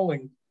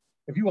controlling,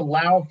 if you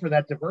allow for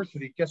that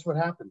diversity, guess what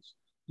happens?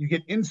 You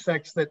get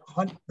insects that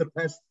hunt the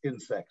pest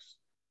insects.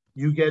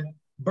 You get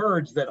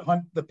birds that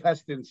hunt the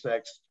pest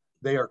insects.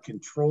 They are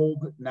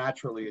controlled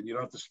naturally, and you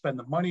don't have to spend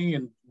the money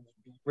and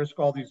risk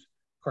all these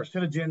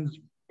carcinogens,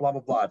 blah,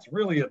 blah, blah. It's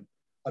really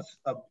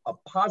a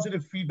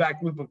positive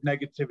feedback loop of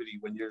negativity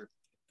when you're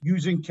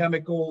using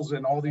chemicals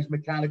and all these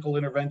mechanical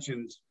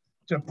interventions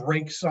to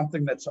break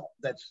something that's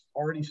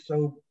already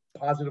so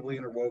positively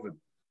interwoven.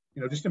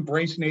 You know, just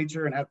embrace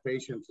nature and have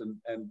patience,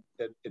 and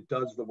it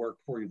does the work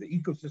for you. The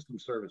ecosystem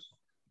service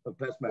of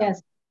pest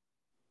management.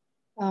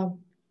 Yes.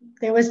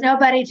 There was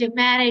nobody to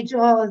manage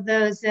all of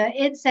those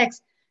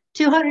insects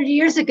 200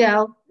 years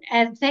ago,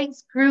 and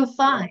things grew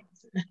fine.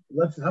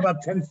 How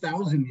about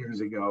 10,000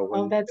 years ago?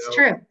 When, that's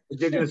true.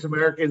 Indigenous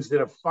Americans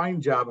did a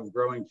fine job of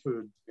growing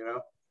food, you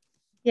know?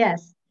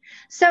 Yes.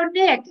 So,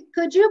 Nick,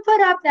 could you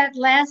put up that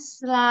last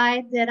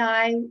slide that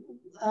I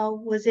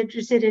was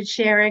interested in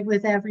sharing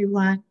with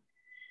everyone?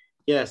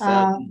 Yes.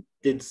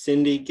 Did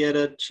Cindy get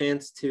a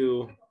chance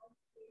to?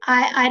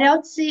 I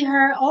don't see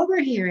her over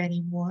here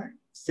anymore.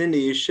 Cindy,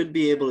 you should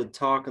be able to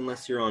talk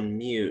unless you're on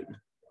mute.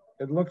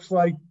 It looks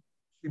like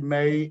she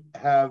may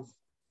have,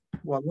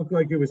 well, it looked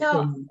like it was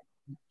some.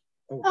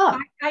 Oh.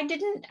 I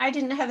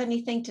didn't have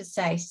anything to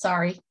say.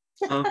 Sorry.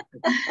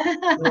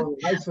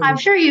 I'm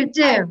sure you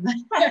do.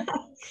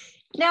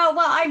 No,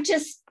 well,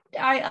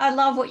 I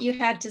love what you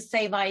had to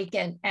say, Mike,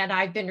 and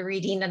I've been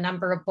reading a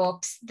number of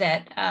books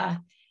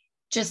that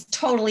just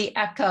totally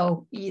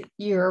echo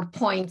your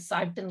points.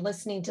 I've been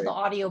listening to the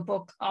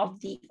audiobook of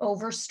The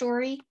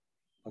Overstory.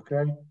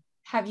 Okay.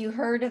 Have you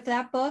heard of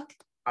that book?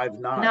 I've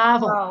not.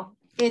 Novel. Oh,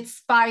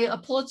 it's by a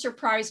Pulitzer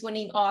Prize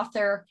winning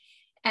author,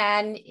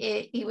 and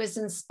he was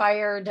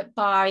inspired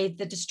by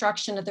the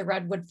destruction of the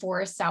redwood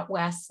forests out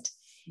west.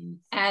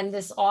 And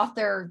this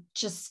author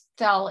just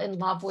fell in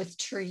love with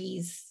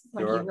trees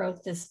when he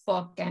wrote this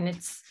book, and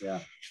it's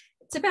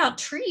about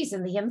trees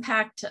and the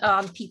impact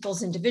on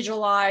people's individual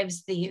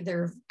lives,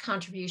 their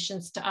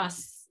contributions to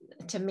us,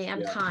 to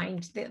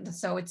mankind.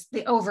 So it's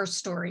The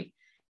Overstory,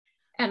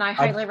 and I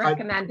highly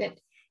recommend it.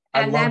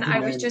 And then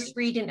I was just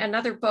reading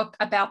another book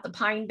about the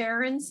Pine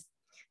Barrens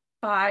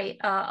by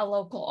a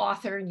local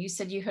author, and you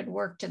said you had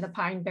worked in the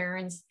Pine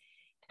Barrens.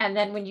 And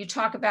then when you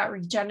talk about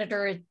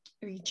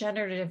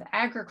regenerative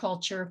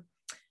agriculture,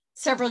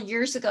 several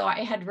years ago,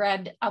 I had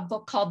read a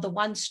book called The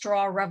One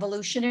Straw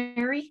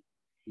Revolutionary.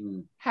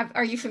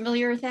 Are you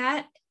familiar with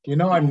that? You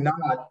know, I'm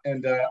not,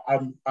 and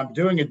I'm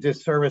doing a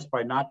disservice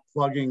by not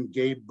plugging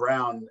Gabe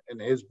Brown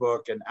and his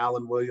book and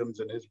Alan Williams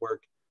and his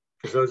work,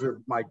 because those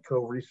are my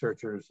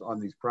co-researchers on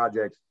these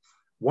projects.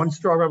 One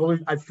Straw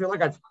Revolution, I feel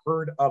like I've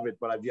heard of it,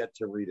 but I've yet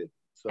to read it.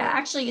 So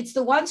actually, it's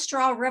The One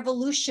Straw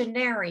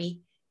Revolutionary.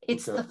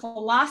 It's the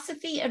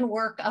philosophy and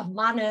work of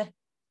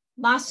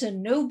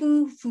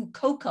Masanobu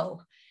Fukuoka,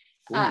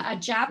 a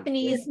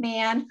Japanese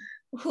man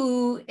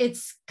who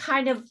it's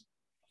kind of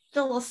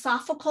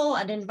philosophical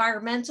and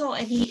environmental,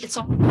 and it's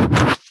all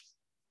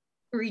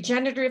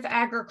regenerative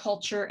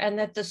agriculture, and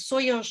that the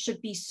soil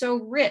should be so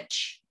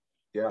rich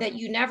that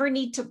you never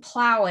need to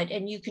plow it,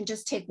 and you can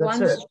just take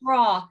one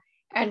straw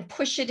and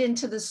push it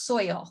into the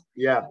soil.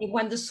 Yeah.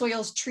 When the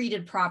soil's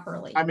treated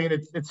properly. I mean,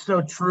 it's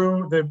so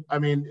true that, I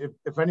mean,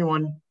 if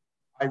anyone,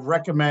 I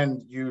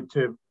recommend you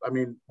to, I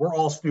mean, we're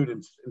all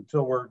students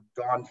until we're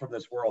gone from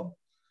this world.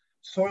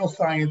 Soil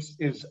science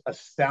is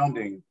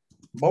astounding.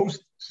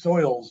 Most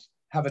soils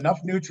have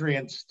enough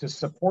nutrients to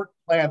support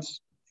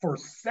plants for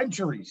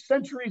centuries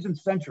and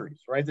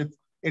centuries, right?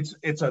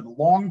 It's a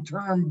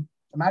long-term,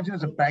 imagine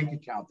it's a bank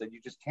account that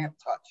you just can't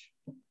touch,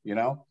 you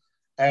know?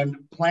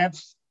 And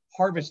plants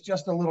harvest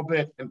just a little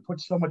bit and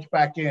put so much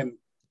back in,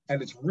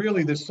 and it's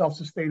really this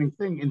self-sustaining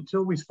thing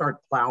until we start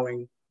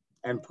plowing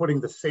and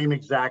putting the same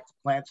exact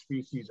plant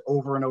species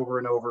over and over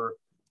and over,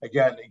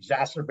 again,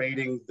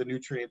 exacerbating the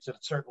nutrients at a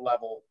certain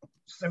level,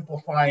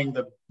 simplifying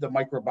the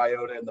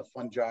microbiota and the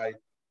fungi,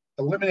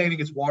 eliminating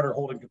its water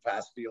holding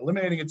capacity,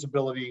 eliminating its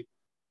ability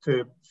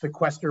to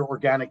sequester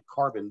organic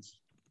carbons,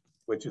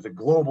 which is a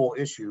global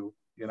issue,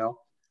 you know?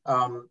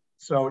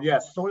 So yeah,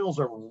 soils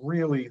are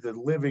really the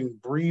living,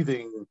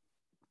 breathing,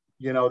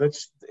 you know,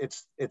 it's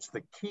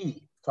the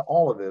key to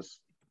all of this.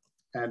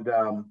 And,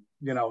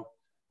 you know,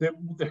 there's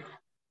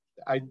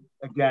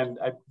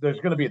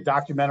going to be a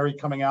documentary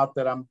coming out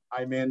that I'm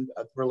in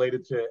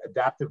related to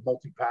adaptive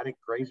multi-paddock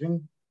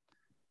grazing.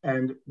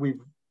 And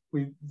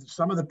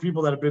some of the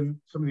people that have been,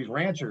 some of these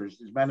ranchers,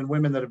 these men and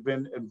women that have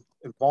been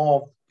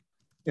involved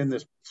in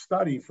this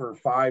study for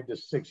 5 to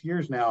 6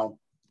 years now,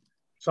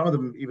 some of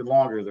them even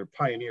longer, they're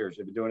pioneers.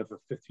 They've been doing it for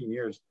 15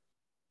 years.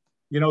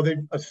 You know,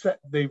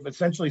 they've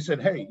essentially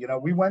said, hey, you know,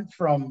 we went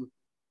from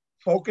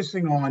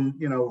focusing on,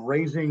 you know,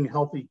 raising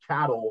healthy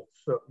cattle,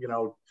 so, you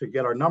know, to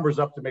get our numbers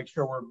up to make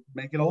sure we're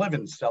making a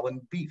living,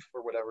 selling beef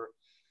or whatever,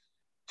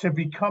 to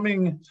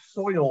becoming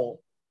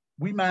soil.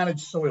 We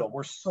manage soil.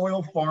 We're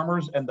soil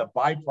farmers, and the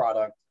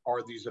byproduct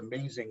are these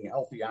amazing,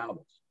 healthy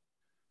animals,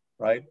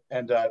 right?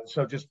 And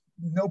so just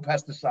no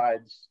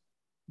pesticides,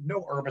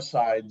 no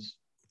herbicides,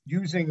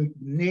 using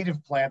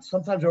native plants,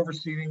 sometimes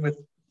overseeding with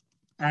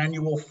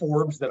annual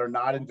forbs that are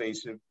not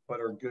invasive,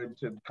 but are good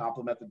to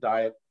complement the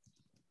diet.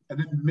 And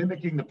then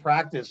mimicking the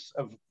practice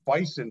of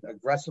bison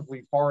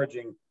aggressively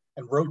foraging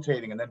and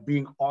rotating and then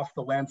being off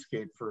the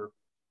landscape for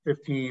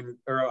 15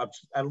 or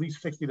at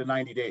least 60 to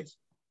 90 days,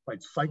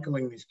 right?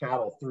 Cycling these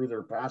cattle through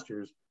their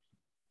pastures.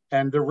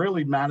 And they're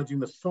really managing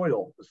the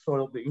soil,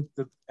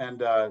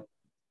 and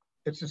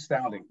it's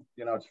astounding.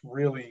 You know, it's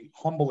really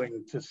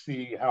humbling to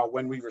see how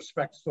when we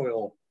respect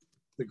soil,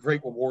 the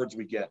great rewards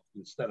we get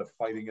instead of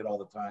fighting it all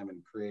the time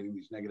and creating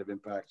these negative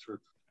impacts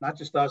for not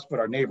just us, but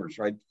our neighbors,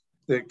 right?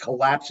 The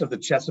collapse of the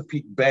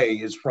Chesapeake Bay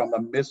is from a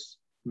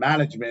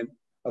mismanagement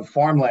of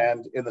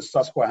farmland in the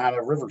Susquehanna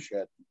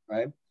Rivershed,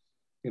 right?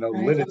 You know,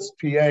 Right. Lidditz,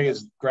 PA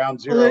is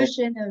ground zero.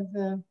 Pollution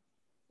of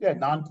Yeah,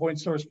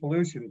 non-point source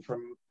pollution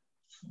from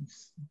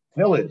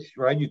tillage,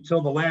 right? You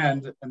till the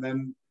land and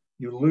then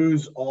you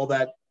lose all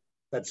that.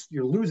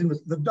 You're losing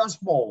the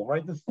Dust Bowl,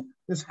 right?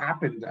 This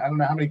happened. I don't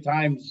know how many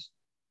times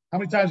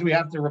we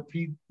have to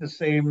repeat the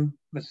same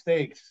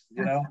mistakes,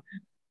 you know?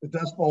 The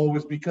Dust Bowl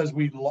was because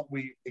we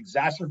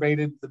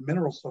exacerbated the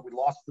mineral soil. We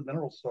lost the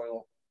mineral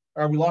soil,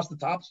 or we lost the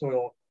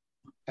topsoil,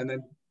 and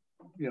then,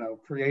 you know,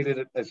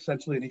 created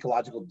essentially an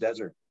ecological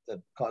desert that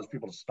caused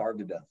people to starve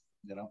to death,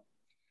 you know?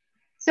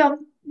 So,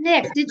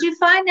 Nick, did you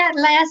find that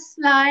last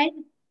slide?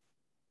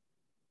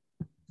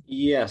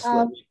 Yes,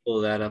 let me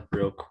pull that up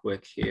real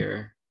quick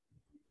here.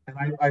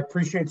 And I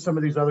appreciate some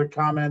of these other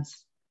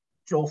comments.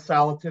 Joel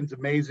Salatin's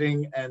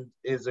amazing and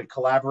is a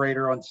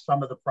collaborator on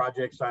some of the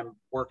projects I'm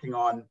working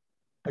on.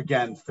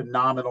 Again,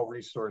 phenomenal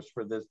resource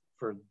for the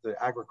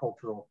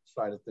agricultural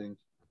side of things.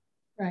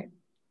 Right.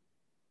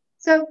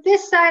 So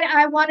this side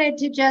I wanted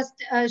to just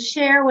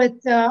share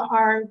with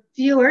our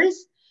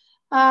viewers.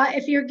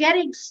 If you're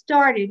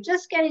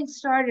just getting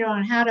started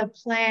on how to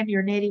plan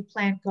your native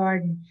plant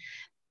garden,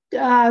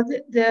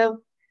 the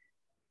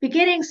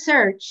beginning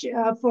search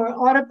for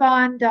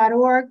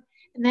audubon.org,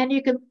 and then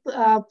you can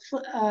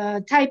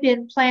type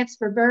in plants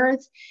for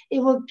birds. It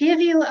will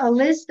give you a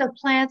list of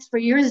plants for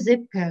your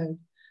zip code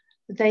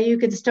that you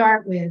can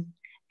start with.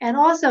 And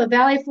also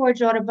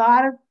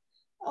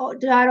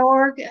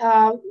valleyforgeaudubon.org,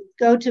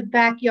 go to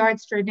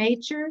Backyards for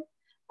Nature.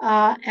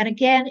 And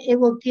again, it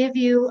will give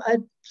you a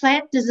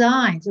plant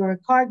designs or a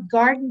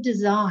garden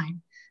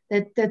design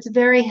that's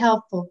very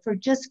helpful for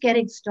just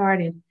getting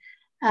started.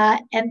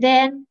 And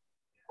then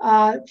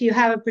if you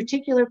have a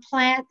particular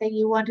plant that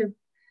you want to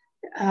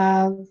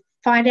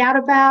find out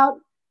about,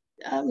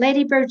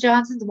 Lady Bird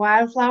Johnson's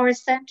Wildflower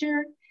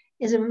Center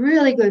is a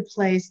really good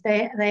place.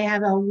 They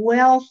have a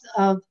wealth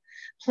of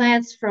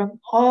plants from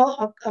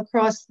all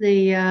across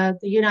the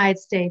United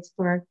States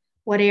for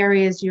what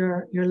areas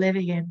you're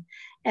living in.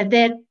 And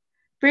then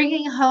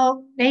Bringing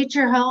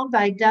Nature Home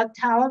by Doug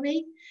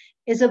Ptolemy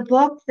is a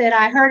book that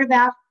I heard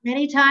about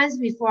many times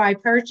before I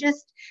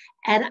purchased.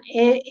 And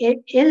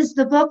it is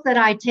the book that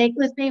I take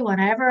with me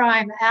whenever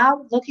I'm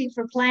out looking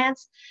for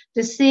plants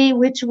to see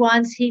which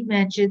ones he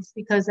mentions,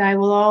 because I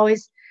will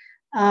always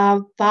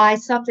buy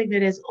something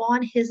that is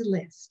on his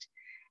list.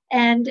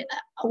 And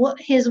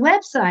his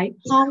website,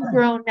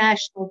 Homegrown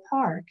National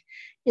Park,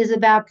 is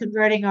about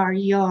converting our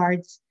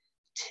yards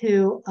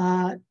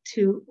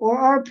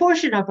or a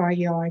portion of our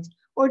yards,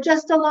 or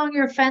just along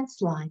your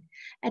fence line.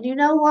 And you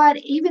know what?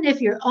 Even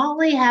if you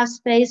only have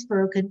space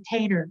for a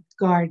container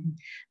garden,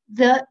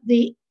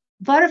 the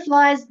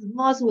butterflies, the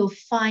moths will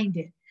find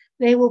it.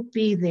 They will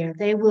be there.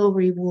 They will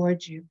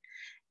reward you.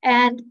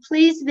 And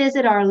please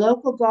visit our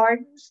local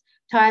gardens.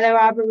 Tyler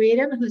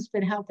Arboretum, who's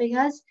been helping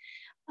us,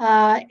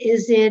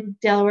 is in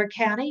Delaware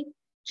County.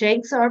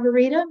 Jenks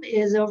Arboretum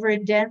is over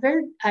in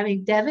Devon,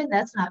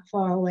 that's not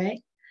far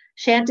away.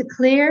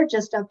 Chanticleer,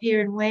 just up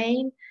here in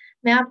Wayne.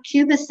 Mount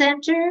Cuba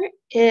Center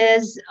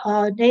is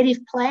a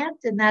native plant,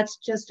 and that's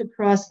just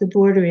across the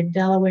border in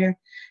Delaware.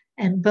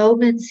 And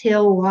Bowman's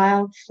Hill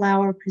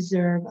Wildflower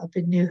Preserve up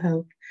in New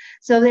Hope.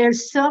 So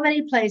there's so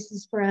many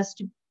places for us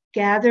to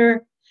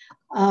gather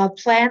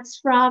plants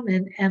from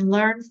and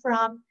learn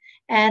from.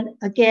 And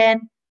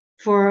again,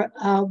 for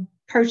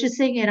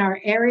purchasing in our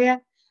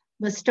area,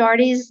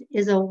 Mastardi's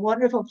is a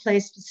wonderful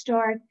place to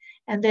start.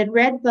 And then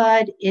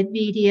Redbud in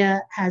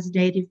Media has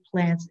native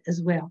plants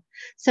as well.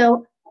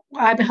 So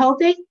I'm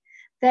hoping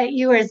that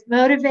you are as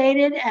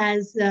motivated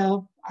as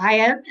I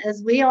am,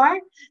 as we are,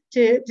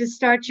 to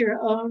start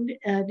your own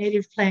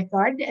native plant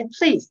garden. And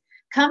please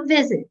come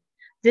visit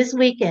this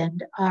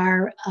weekend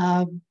our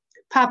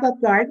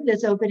pop-up garden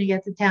that's opening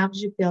at the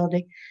Township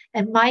Building.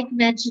 And Mike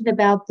mentioned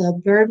about the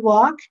bird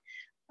walk,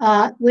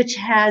 which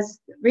has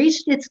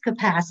reached its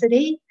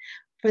capacity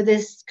for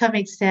this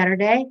coming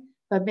Saturday.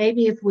 But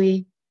maybe if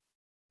we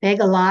beg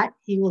a lot,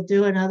 he will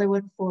do another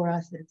one for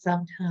us at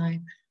some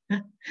time.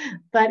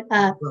 But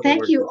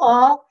thank you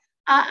all.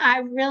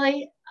 I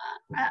really,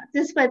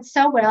 this went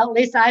so well. At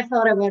least I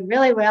thought it went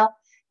really well.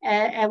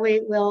 And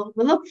we'll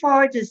look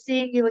forward to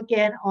seeing you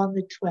again on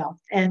the 12th.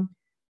 And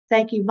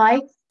thank you,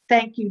 Mike.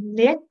 Thank you,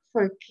 Nick,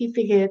 for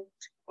keeping it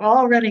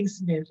all running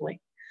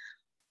smoothly.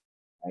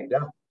 Right.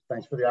 Yeah,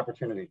 thanks for the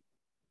opportunity.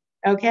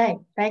 Okay,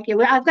 thank you.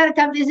 Well, I've got to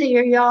come visit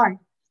your yard.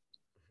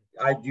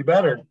 You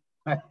better.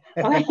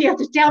 Okay, you have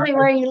to tell me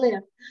where you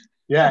live.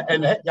 Yeah,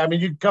 and I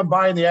mean, you can come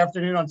by in the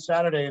afternoon on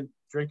Saturday and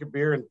drink a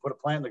beer and put a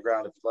plant in the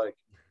ground if you like.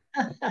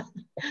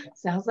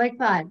 Sounds like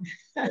fun.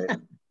 Right.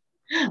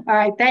 All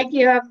right, thank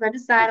you. I'm going to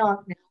sign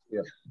off now.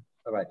 Yeah,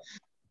 bye-bye.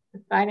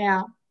 Bye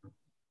now.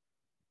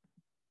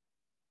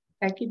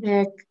 Thank you,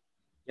 Nick.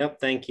 Yep,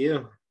 thank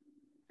you.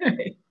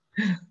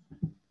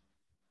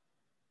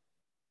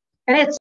 And it's